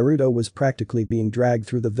 Naruto was practically being dragged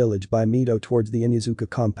through the village by Mito towards the Inuzuka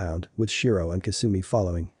compound, with Shiro and Kasumi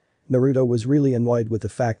following. Naruto was really annoyed with the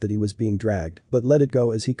fact that he was being dragged, but let it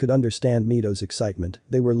go as he could understand Mito's excitement.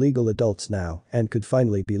 They were legal adults now and could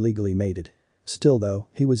finally be legally mated. Still though,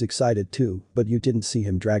 he was excited too, but you didn't see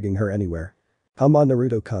him dragging her anywhere. "Come on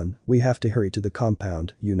Naruto-kun, we have to hurry to the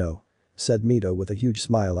compound, you know," said Mito with a huge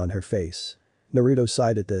smile on her face. Naruto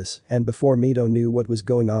sighed at this, and before Mito knew what was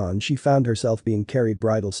going on she found herself being carried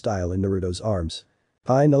bridal style in Naruto's arms.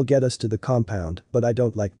 "Fine, I'll get us to the compound, but I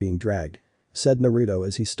don't like being dragged," said Naruto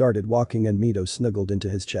as he started walking and Mito snuggled into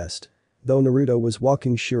his chest. Though Naruto was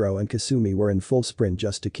walking, Shiro and Kasumi were in full sprint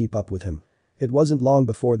just to keep up with him. It wasn't long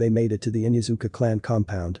before they made it to the Inuzuka clan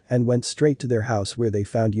compound and went straight to their house where they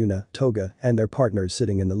found Yuna, Toga, and their partners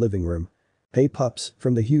sitting in the living room. "Hey pups,"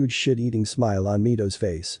 from the huge shit-eating smile on Mito's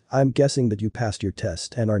face, "I'm guessing that you passed your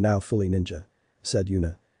test and are now fully ninja," said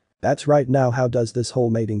Yuna. "That's right, now how does this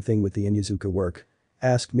whole mating thing with the Inuzuka work?"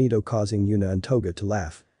 asked Mito, causing Yuna and Toga to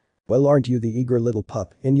laugh. "Well, aren't you the eager little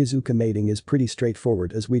pup? Inuzuka mating is pretty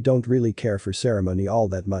straightforward as we don't really care for ceremony all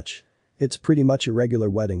that much. It's pretty much a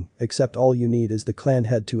regular wedding, except all you need is the clan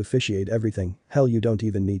head to officiate everything, hell you don't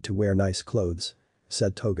even need to wear nice clothes,"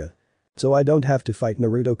 said Toga. "So I don't have to fight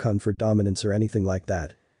Naruto-kun for dominance or anything like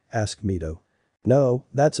that?" asked Mito. "No,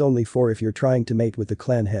 that's only for if you're trying to mate with the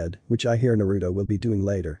clan head, which I hear Naruto will be doing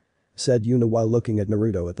later," said Yuna while looking at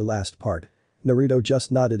Naruto at the last part. Naruto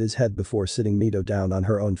just nodded his head before sitting Mito down on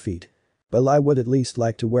her own feet. "Well, I would at least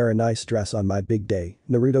like to wear a nice dress on my big day.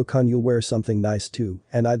 Naruto-kun, you'll wear something nice too,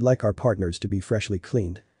 and I'd like our partners to be freshly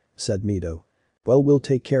cleaned," said Mito. "Well, we'll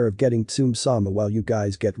take care of getting Tsume-sama while you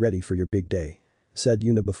guys get ready for your big day," said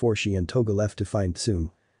Yuna before she and Toga left to find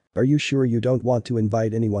Tsume. "Are you sure you don't want to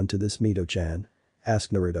invite anyone to this, Mito-chan?"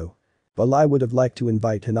 asked Naruto. "Well, I would have liked to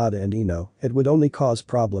invite Hinata and Ino, it would only cause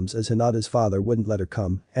problems as Hinata's father wouldn't let her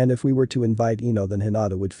come, and if we were to invite Ino then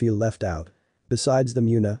Hinata would feel left out. Besides them,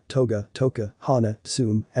 Yuna, Toga, Toka, Hana,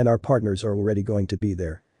 Tsume, and our partners are already going to be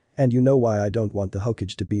there. And you know why I don't want the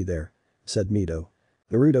Hokage to be there," said Mito.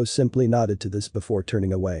 Naruto simply nodded to this before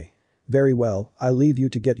turning away. "Very well, I'll leave you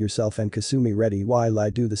to get yourself and Kasumi ready while I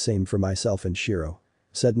do the same for myself and Shiro,"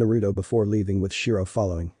 said Naruto before leaving with Shiro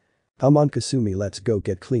following. "Come on Kasumi, let's go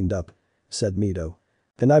get cleaned up," said Mito.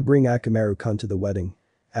 "Can I bring Akamaru-kun to the wedding?"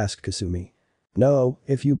 asked Kasumi. "No,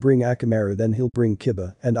 if you bring Akamaru then he'll bring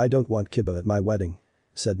Kiba and I don't want Kiba at my wedding,"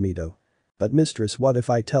 said Mito. "But mistress, what if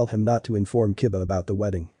I tell him not to inform Kiba about the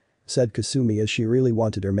wedding?" said Kasumi as she really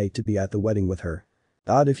wanted her mate to be at the wedding with her.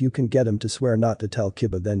 "Odd, if you can get him to swear not to tell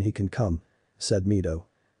Kiba then he can come," said Mito.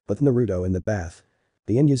 But Naruto in the bath.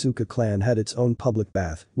 The Inuzuka clan had its own public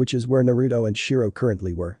bath, which is where Naruto and Shiro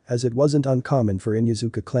currently were, as it wasn't uncommon for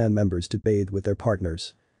Inuzuka clan members to bathe with their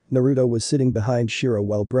partners. Naruto was sitting behind Shiro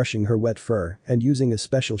while brushing her wet fur and using a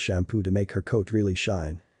special shampoo to make her coat really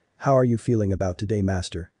shine. "How are you feeling about today,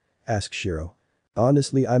 master?" asked Shiro.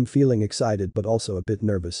 "Honestly, I'm feeling excited but also a bit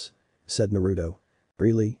nervous," said Naruto.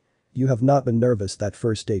 "Really? You have not been nervous that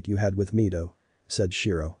first date you had with Mito?" said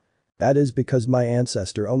Shiro. "That is because my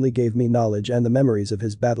ancestor only gave me knowledge and the memories of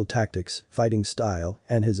his battle tactics, fighting style,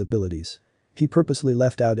 and his abilities. He purposely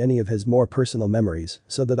left out any of his more personal memories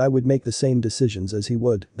so that I would make the same decisions as he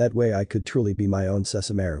would, that way I could truly be my own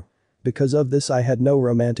Sesshomaru. Because of this I had no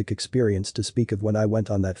romantic experience to speak of when I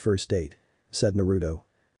went on that first date," said Naruto.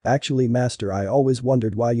 "Actually, master, I always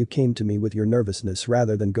wondered why you came to me with your nervousness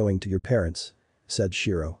rather than going to your parents," said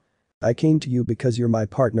Shiro. "I came to you because you're my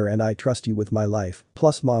partner and I trust you with my life,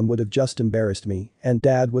 plus mom would have just embarrassed me and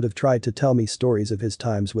dad would have tried to tell me stories of his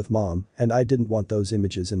times with mom and I didn't want those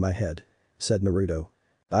images in my head," said Naruto.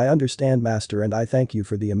 "I understand, master, and I thank you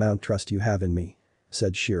for the amount trust you have in me,"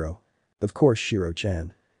 said Shiro. "Of course,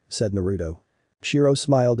 Shiro-chan," said Naruto. Shiro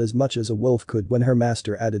smiled as much as a wolf could when her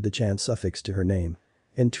master added the chan suffix to her name.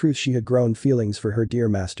 In truth, she had grown feelings for her dear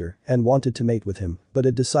master and wanted to mate with him, but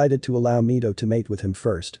had decided to allow Mito to mate with him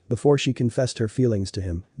first before she confessed her feelings to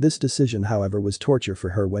him. This decision, however, was torture for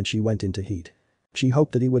her when she went into heat. She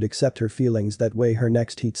hoped that he would accept her feelings, that way her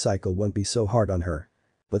next heat cycle won't be so hard on her.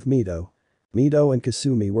 With Mito. Mito and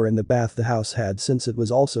Kasumi were in the bath the house had since it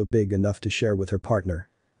was also big enough to share with her partner.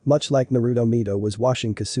 Much like Naruto, Mito was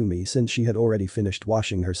washing Kasumi since she had already finished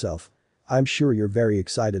washing herself. "I'm sure you're very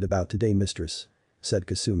excited about today, mistress," said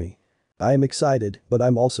Kasumi. "I am excited, but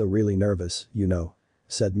I'm also really nervous, you know,"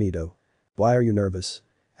 said Mito. "Why are you nervous?"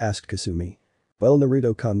 asked Kasumi. "Well,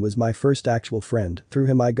 Naruto-kun was my first actual friend, through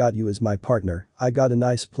him I got you as my partner, I got a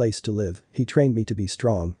nice place to live, he trained me to be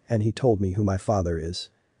strong, and he told me who my father is.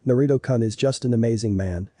 Naruto-kun is just an amazing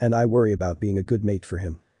man, and I worry about being a good mate for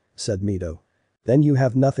him," said Mito. "Then you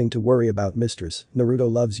have nothing to worry about, mistress,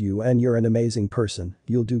 Naruto loves you and you're an amazing person,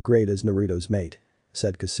 you'll do great as Naruto's mate,"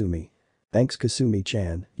 said Kasumi. "Thanks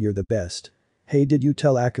Kasumi-chan, you're the best. Hey, did you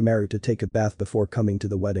tell Akamaru to take a bath before coming to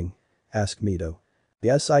the wedding?" asked Mito.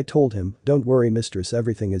 "Yes, I told him, don't worry mistress,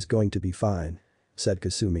 everything is going to be fine," said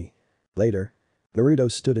Kasumi. Later.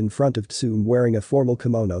 Naruto stood in front of Tsume wearing a formal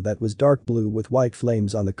kimono that was dark blue with white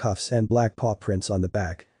flames on the cuffs and black paw prints on the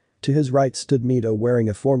back. To his right stood Mito wearing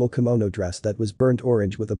a formal kimono dress that was burnt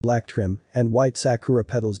orange with a black trim and white sakura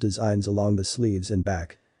petals designs along the sleeves and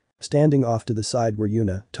back. Standing off to the side were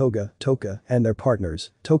Yuna, Toka, and their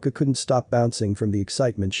partners. Toka couldn't stop bouncing from the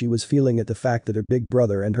excitement she was feeling at the fact that her big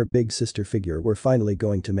brother and her big sister figure were finally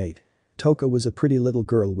going to mate. Toka was a pretty little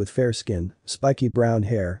girl with fair skin, spiky brown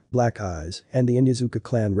hair, black eyes, and the Inuzuka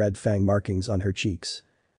Clan red fang markings on her cheeks.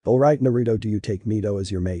 "Alright Naruto, do you take Mito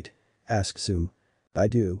as your mate?" asked Tsume. "I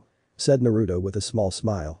do," said Naruto with a small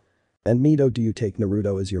smile. "And Mito, do you take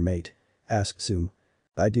Naruto as your mate?" asked Tsume.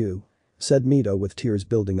 "I do," said Mito with tears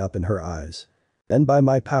building up in her eyes. "Then by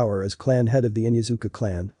my power as clan head of the Inuzuka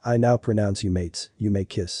clan, I now pronounce you mates, you may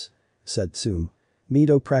kiss," said Tsume.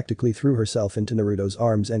 Mito practically threw herself into Naruto's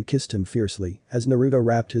arms and kissed him fiercely as Naruto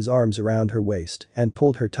wrapped his arms around her waist and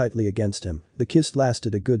pulled her tightly against him. The kiss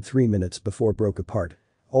lasted a good 3 minutes before broke apart.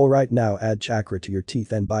 "Alright, now add chakra to your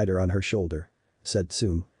teeth and bite her on her shoulder," said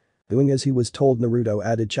Tsume. Doing as he was told, Naruto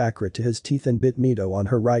added chakra to his teeth and bit Mito on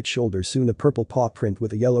her right shoulder. Soon a purple paw print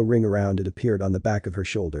with a yellow ring around it appeared on the back of her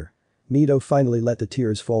shoulder. Mito finally let the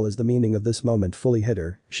tears fall as the meaning of this moment fully hit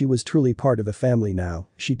her. She was truly part of a family now,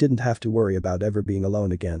 she didn't have to worry about ever being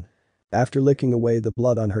alone again. After licking away the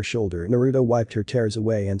blood on her shoulder, Naruto wiped her tears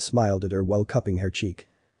away and smiled at her while cupping her cheek.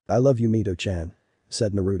 "I love you Mito-chan,"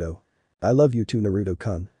 said Naruto. "I love you too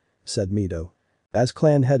Naruto-kun," said Mito. "As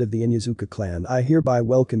clan head of the Inuzuka clan, I hereby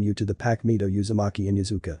welcome you to the pack Mito Uzumaki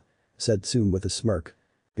Inuzuka," said Tsume with a smirk.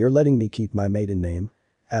 "You're letting me keep my maiden name?"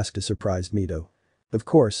 asked a surprised Mito. "Of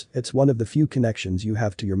course, it's one of the few connections you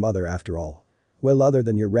have to your mother after all. Well, other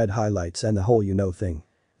than your red highlights and the whole you know thing,"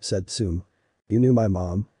 said Tsume. "You knew my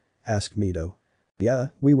mom?" asked Mito. "Yeah,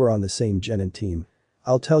 we were on the same genin team.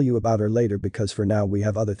 I'll tell you about her later because for now we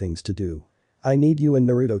have other things to do. I need you and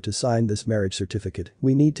Naruto to sign this marriage certificate,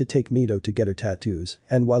 we need to take Mito to get her tattoos,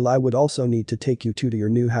 and while I would also need to take you two to your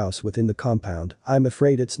new house within the compound, I'm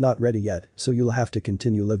afraid it's not ready yet, so you'll have to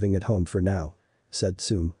continue living at home for now," said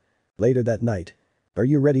Tsume. Later that night. "Are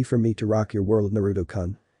you ready for me to rock your world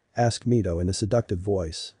Naruto-kun?" asked Mito in a seductive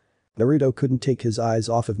voice. Naruto couldn't take his eyes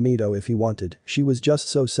off of Mito if he wanted, she was just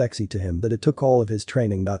so sexy to him that it took all of his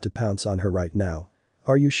training not to pounce on her right now.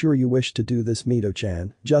 "Are you sure you wish to do this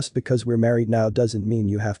Mito-chan? Just because we're married now doesn't mean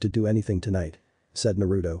you have to do anything tonight," said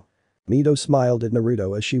Naruto. Mito smiled at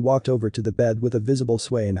Naruto as she walked over to the bed with a visible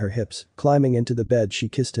sway in her hips. Climbing into the bed, she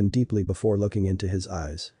kissed him deeply before looking into his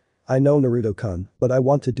eyes. "I know Naruto-kun, but I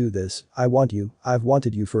want to do this, I want you, I've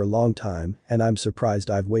wanted you for a long time, and I'm surprised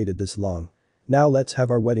I've waited this long. Now let's have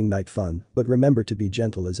our wedding night fun, but remember to be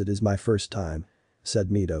gentle as it is my first time," said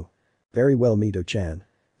Mito. "Very well Mito-chan,"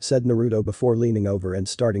 said Naruto before leaning over and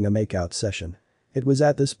starting a makeout session. It was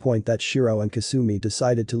at this point that Shiro and Kasumi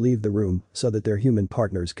decided to leave the room so that their human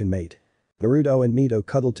partners can mate. Naruto and Mito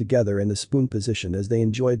cuddled together in the spoon position as they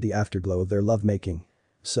enjoyed the afterglow of their lovemaking.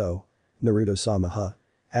 "So? Naruto-sama huh?"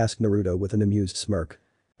 asked Naruto with an amused smirk.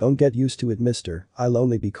 "Don't get used to it mister, I'll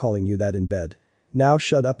only be calling you that in bed. Now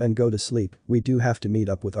shut up and go to sleep, we do have to meet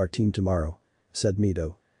up with our team tomorrow," said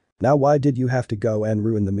Mito. "Now why did you have to go and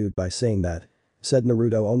ruin the mood by saying that?" said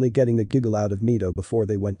Naruto, only getting the giggle out of Mito before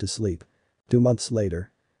they went to sleep. 2 months later.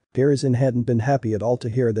 Hiruzen hadn't been happy at all to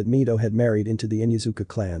hear that Mito had married into the Inuzuka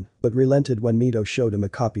clan, but relented when Mito showed him a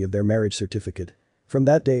copy of their marriage certificate. From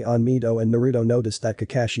that day on, Mito and Naruto noticed that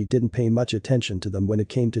Kakashi didn't pay much attention to them when it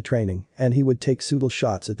came to training, and he would take subtle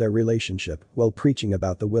shots at their relationship while preaching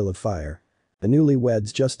about the will of fire. The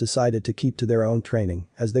newlyweds just decided to keep to their own training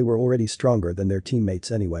as they were already stronger than their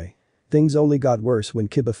teammates anyway. Things only got worse when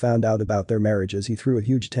Kiba found out about their marriage as he threw a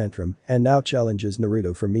huge tantrum and now challenges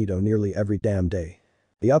Naruto for Mito nearly every damn day.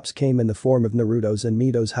 The ups came in the form of Naruto's and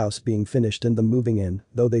Mito's house being finished and them moving in,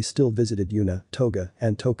 though they still visited Yuna, Toga,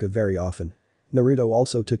 and Toka very often. Naruto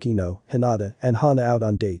also took Ino, Hinata, and Hana out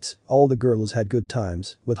on dates. All the girls had good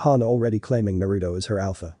times, with Hana already claiming Naruto as her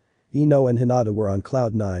alpha. Ino and Hinata were on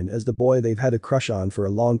cloud 9 as the boy they've had a crush on for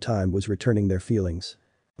a long time was returning their feelings.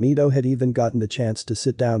 Mito had even gotten the chance to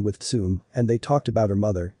sit down with Tsume, and they talked about her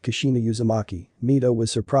mother, Kushina Uzumaki. Mito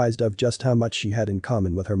was surprised of just how much she had in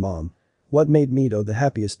common with her mom. What made Mito the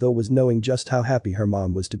happiest though was knowing just how happy her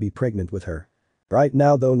mom was to be pregnant with her. Right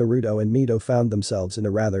now though Naruto and Mito found themselves in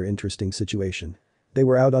a rather interesting situation. They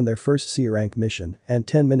were out on their first C-rank mission, and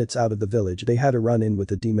 10 minutes out of the village they had a run-in with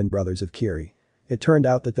the demon brothers of Kiri. It turned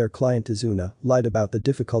out that their client Izuna lied about the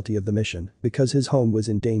difficulty of the mission because his home was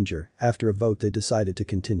in danger. After a vote they decided to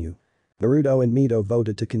continue. Naruto and Mito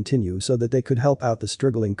voted to continue so that they could help out the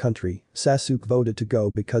struggling country. Sasuke voted to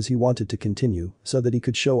go because he wanted to continue so that he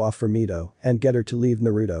could show off for Mito and get her to leave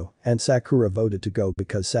Naruto, and Sakura voted to go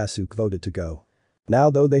because Sasuke voted to go.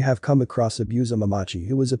 Now though they have come across Abusa Mamachi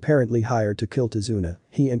who was apparently hired to kill Tizuna,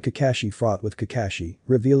 he and Kakashi fought with Kakashi,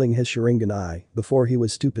 revealing his Sharingan eye before he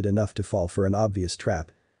was stupid enough to fall for an obvious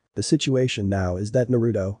trap. The situation now is that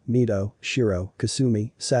Naruto, Mito, Shiro,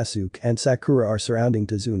 Kasumi, Sasuke and Sakura are surrounding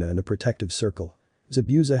Tizuna in a protective circle.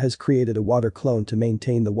 Zabuza has created a water clone to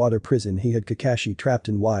maintain the water prison he had Kakashi trapped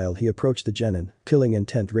in while he approached the genin, killing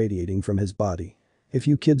intent radiating from his body. If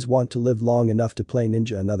you kids want to live long enough to play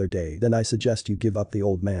ninja another day then I suggest you give up the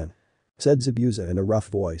old man. Said Zabuza in a rough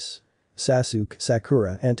voice. Sasuke,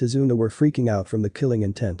 Sakura and Tizuna were freaking out from the killing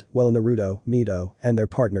intent while Naruto, Mito and their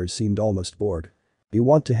partners seemed almost bored. You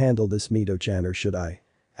want to handle this Mito-chan or should I?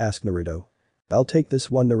 Asked Naruto. I'll take this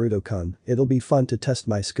one Naruto-kun, it'll be fun to test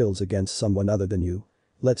my skills against someone other than you.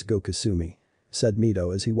 Let's go Kasumi. Said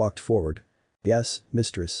Mito as he walked forward. Yes,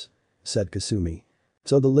 mistress. Said Kasumi.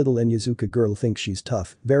 So the little Inuzuka girl thinks she's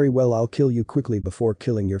tough, very well I'll kill you quickly before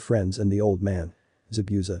killing your friends and the old man.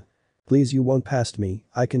 Zabuza. Please you won't past me,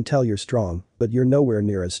 I can tell you're strong, but you're nowhere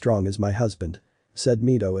near as strong as my husband. Said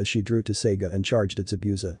Mito as she drew to Seiga and charged at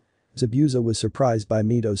Zabuza. Zabuza was surprised by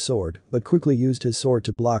Mito's sword, but quickly used his sword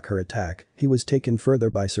to block her attack. He was taken further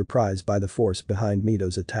by surprise by the force behind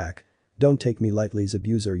Mito's attack. Don't take me lightly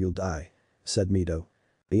Zabuza or you'll die. Said Mito.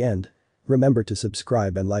 The end. Remember to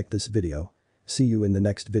subscribe and like this video. See you in the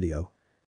next video.